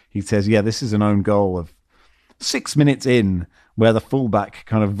 he says, yeah, this is an own goal of 6 minutes in where the fullback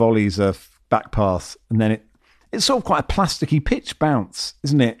kind of volleys a back pass, and then it's sort of quite a plasticky pitch bounce,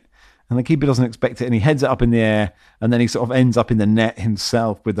 isn't it? And the keeper doesn't expect it, and he heads it up in the air, and then he sort of ends up in the net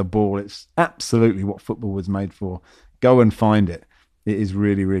himself with the ball. It's absolutely what football was made for. Go and find it. It is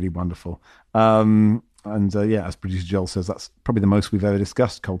really, really wonderful. As producer Joel says, that's probably the most we've ever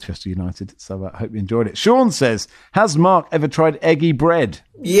discussed Colchester United. So I hope you enjoyed it. Sean says, has Mark ever tried eggy bread?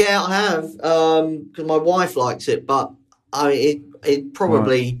 Yeah, I have, because my wife likes it, but it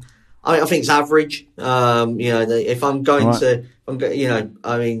probably... Right. I think it's average. If I'm going to,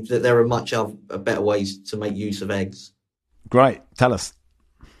 there are much better ways to make use of eggs. Great. Tell us.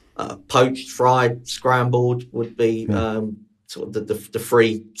 Poached, fried, scrambled would be sort of the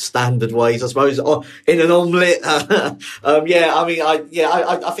free standard ways, I suppose. In an omelette.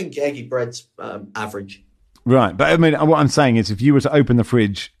 I think eggy bread's average. Right. But I mean, what I'm saying is if you were to open the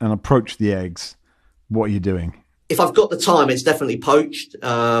fridge and approach the eggs, what are you doing? If I've got the time, it's definitely poached.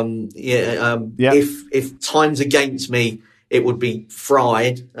 If time's against me, it would be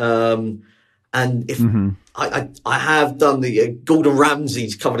fried. And if I have done the Gordon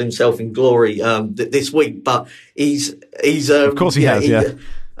Ramsay's covered himself in glory this week, but he's of course he has.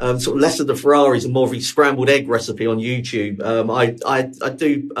 Sort of less of the Ferraris and more of his scrambled egg recipe on YouTube. I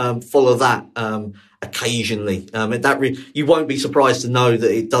do follow that occasionally. You won't be surprised to know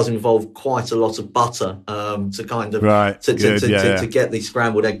that it does involve quite a lot of butter to kind of to get the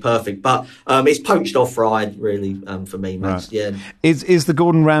scrambled egg perfect. But it's poached or fried, really, for me, Max. Right. Yeah. Is the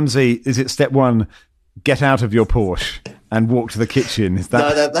Gordon Ramsay? Is it step one? Get out of your Porsche and walk to the kitchen. Is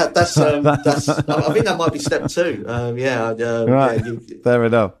that? No, that's. I think that might be step two. Right. Fair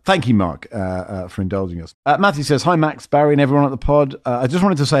enough. Thank you, Mark, for indulging us. Matthew says, "Hi, Max, Barry, and everyone at the pod. I just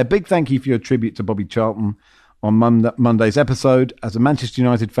wanted to say a big thank you for your tribute to Bobby Charlton on Monday's episode. As a Manchester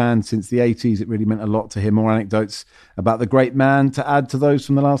United fan since the 80s, it really meant a lot to hear more anecdotes about the great man to add to those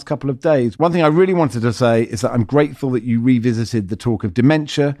from the last couple of days. One thing I really wanted to say is that I'm grateful that you revisited the talk of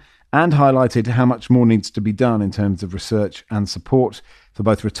dementia and highlighted how much more needs to be done in terms of research and support for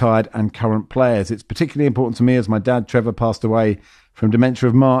both retired and current players. It's particularly important to me as my dad, Trevor, passed away from dementia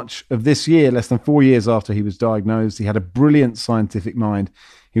of March of this year, less than 4 years after he was diagnosed. He had a brilliant scientific mind.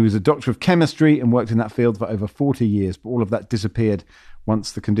 He was a doctor of chemistry and worked in that field for over 40 years, but all of that disappeared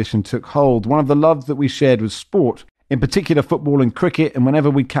once the condition took hold. One of the loves that we shared was sport, in particular football and cricket, and whenever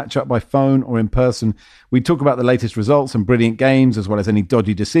we catch up by phone or in person, we talk about the latest results and brilliant games, as well as any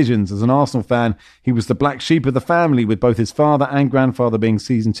dodgy decisions. As an Arsenal fan, he was the black sheep of the family, with both his father and grandfather being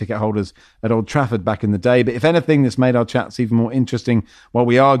season ticket holders at Old Trafford back in the day. But if anything, this made our chats even more interesting while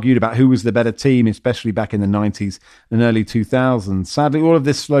we argued about who was the better team, especially back in the 90s and early 2000s. Sadly, all of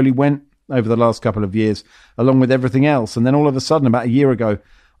this slowly went over the last couple of years, along with everything else. And then all of a sudden, about a year ago,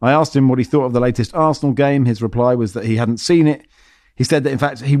 I asked him what he thought of the latest Arsenal game. His reply was that he hadn't seen it. He said that, in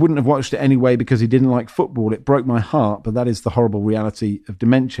fact, he wouldn't have watched it anyway because he didn't like football. It broke my heart, but that is the horrible reality of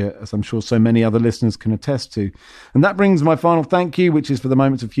dementia, as I'm sure so many other listeners can attest to. And that brings my final thank you, which is for the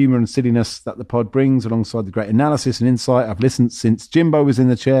moments of humour and silliness that the pod brings, alongside the great analysis and insight. I've listened since Jimbo was in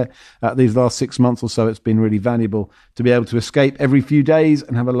the chair these last 6 months or so. It's been really valuable to be able to escape every few days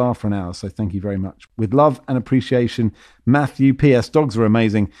and have a laugh for an hour. So thank you very much. With love and appreciation, Matthew. P.S. Dogs are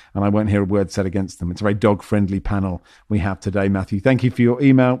amazing, and I won't hear a word said against them. It's a very dog-friendly panel we have today, Matthew. Thank you for your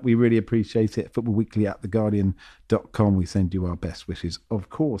email. We really appreciate it. footballweekly@theguardian.com. We send you our best wishes, of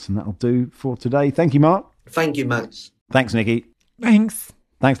course, and that'll do for today. Thank you, Mark. Thank you, Max. Thanks, Nicky. Thanks.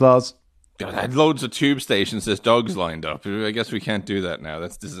 Thanks, Lars. God, I had loads of tube stations, there's dogs lined up. I guess we can't do that now.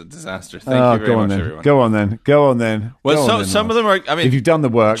 That's a disaster. Thank you very much, everyone. Go on then. Well, some of them are, I mean, if you've done the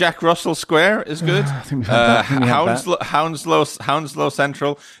work. Jack Russell Square is good. I think we've had that. Hounslow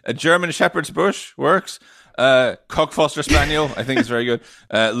Central. German Shepherd's Bush works. Cockfoster Spaniel, I think is very good.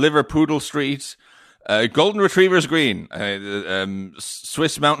 Liverpoodle Street. Golden Retrievers Green.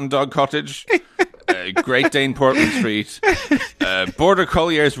 Swiss Mountain Dog Cottage. Great Dane Portland Street. Border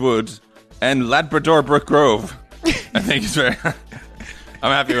Collier's Wood. And Ladbrador Brook Grove. I think it's very...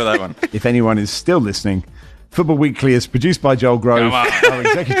 I'm happy with that one. If anyone is still listening, Football Weekly is produced by Joel Grove. Our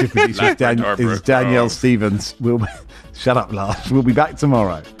executive producer is Danielle Stevens. Shut up, Lars. We'll be back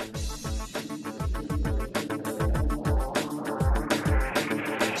tomorrow.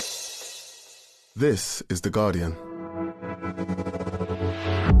 This is The Guardian.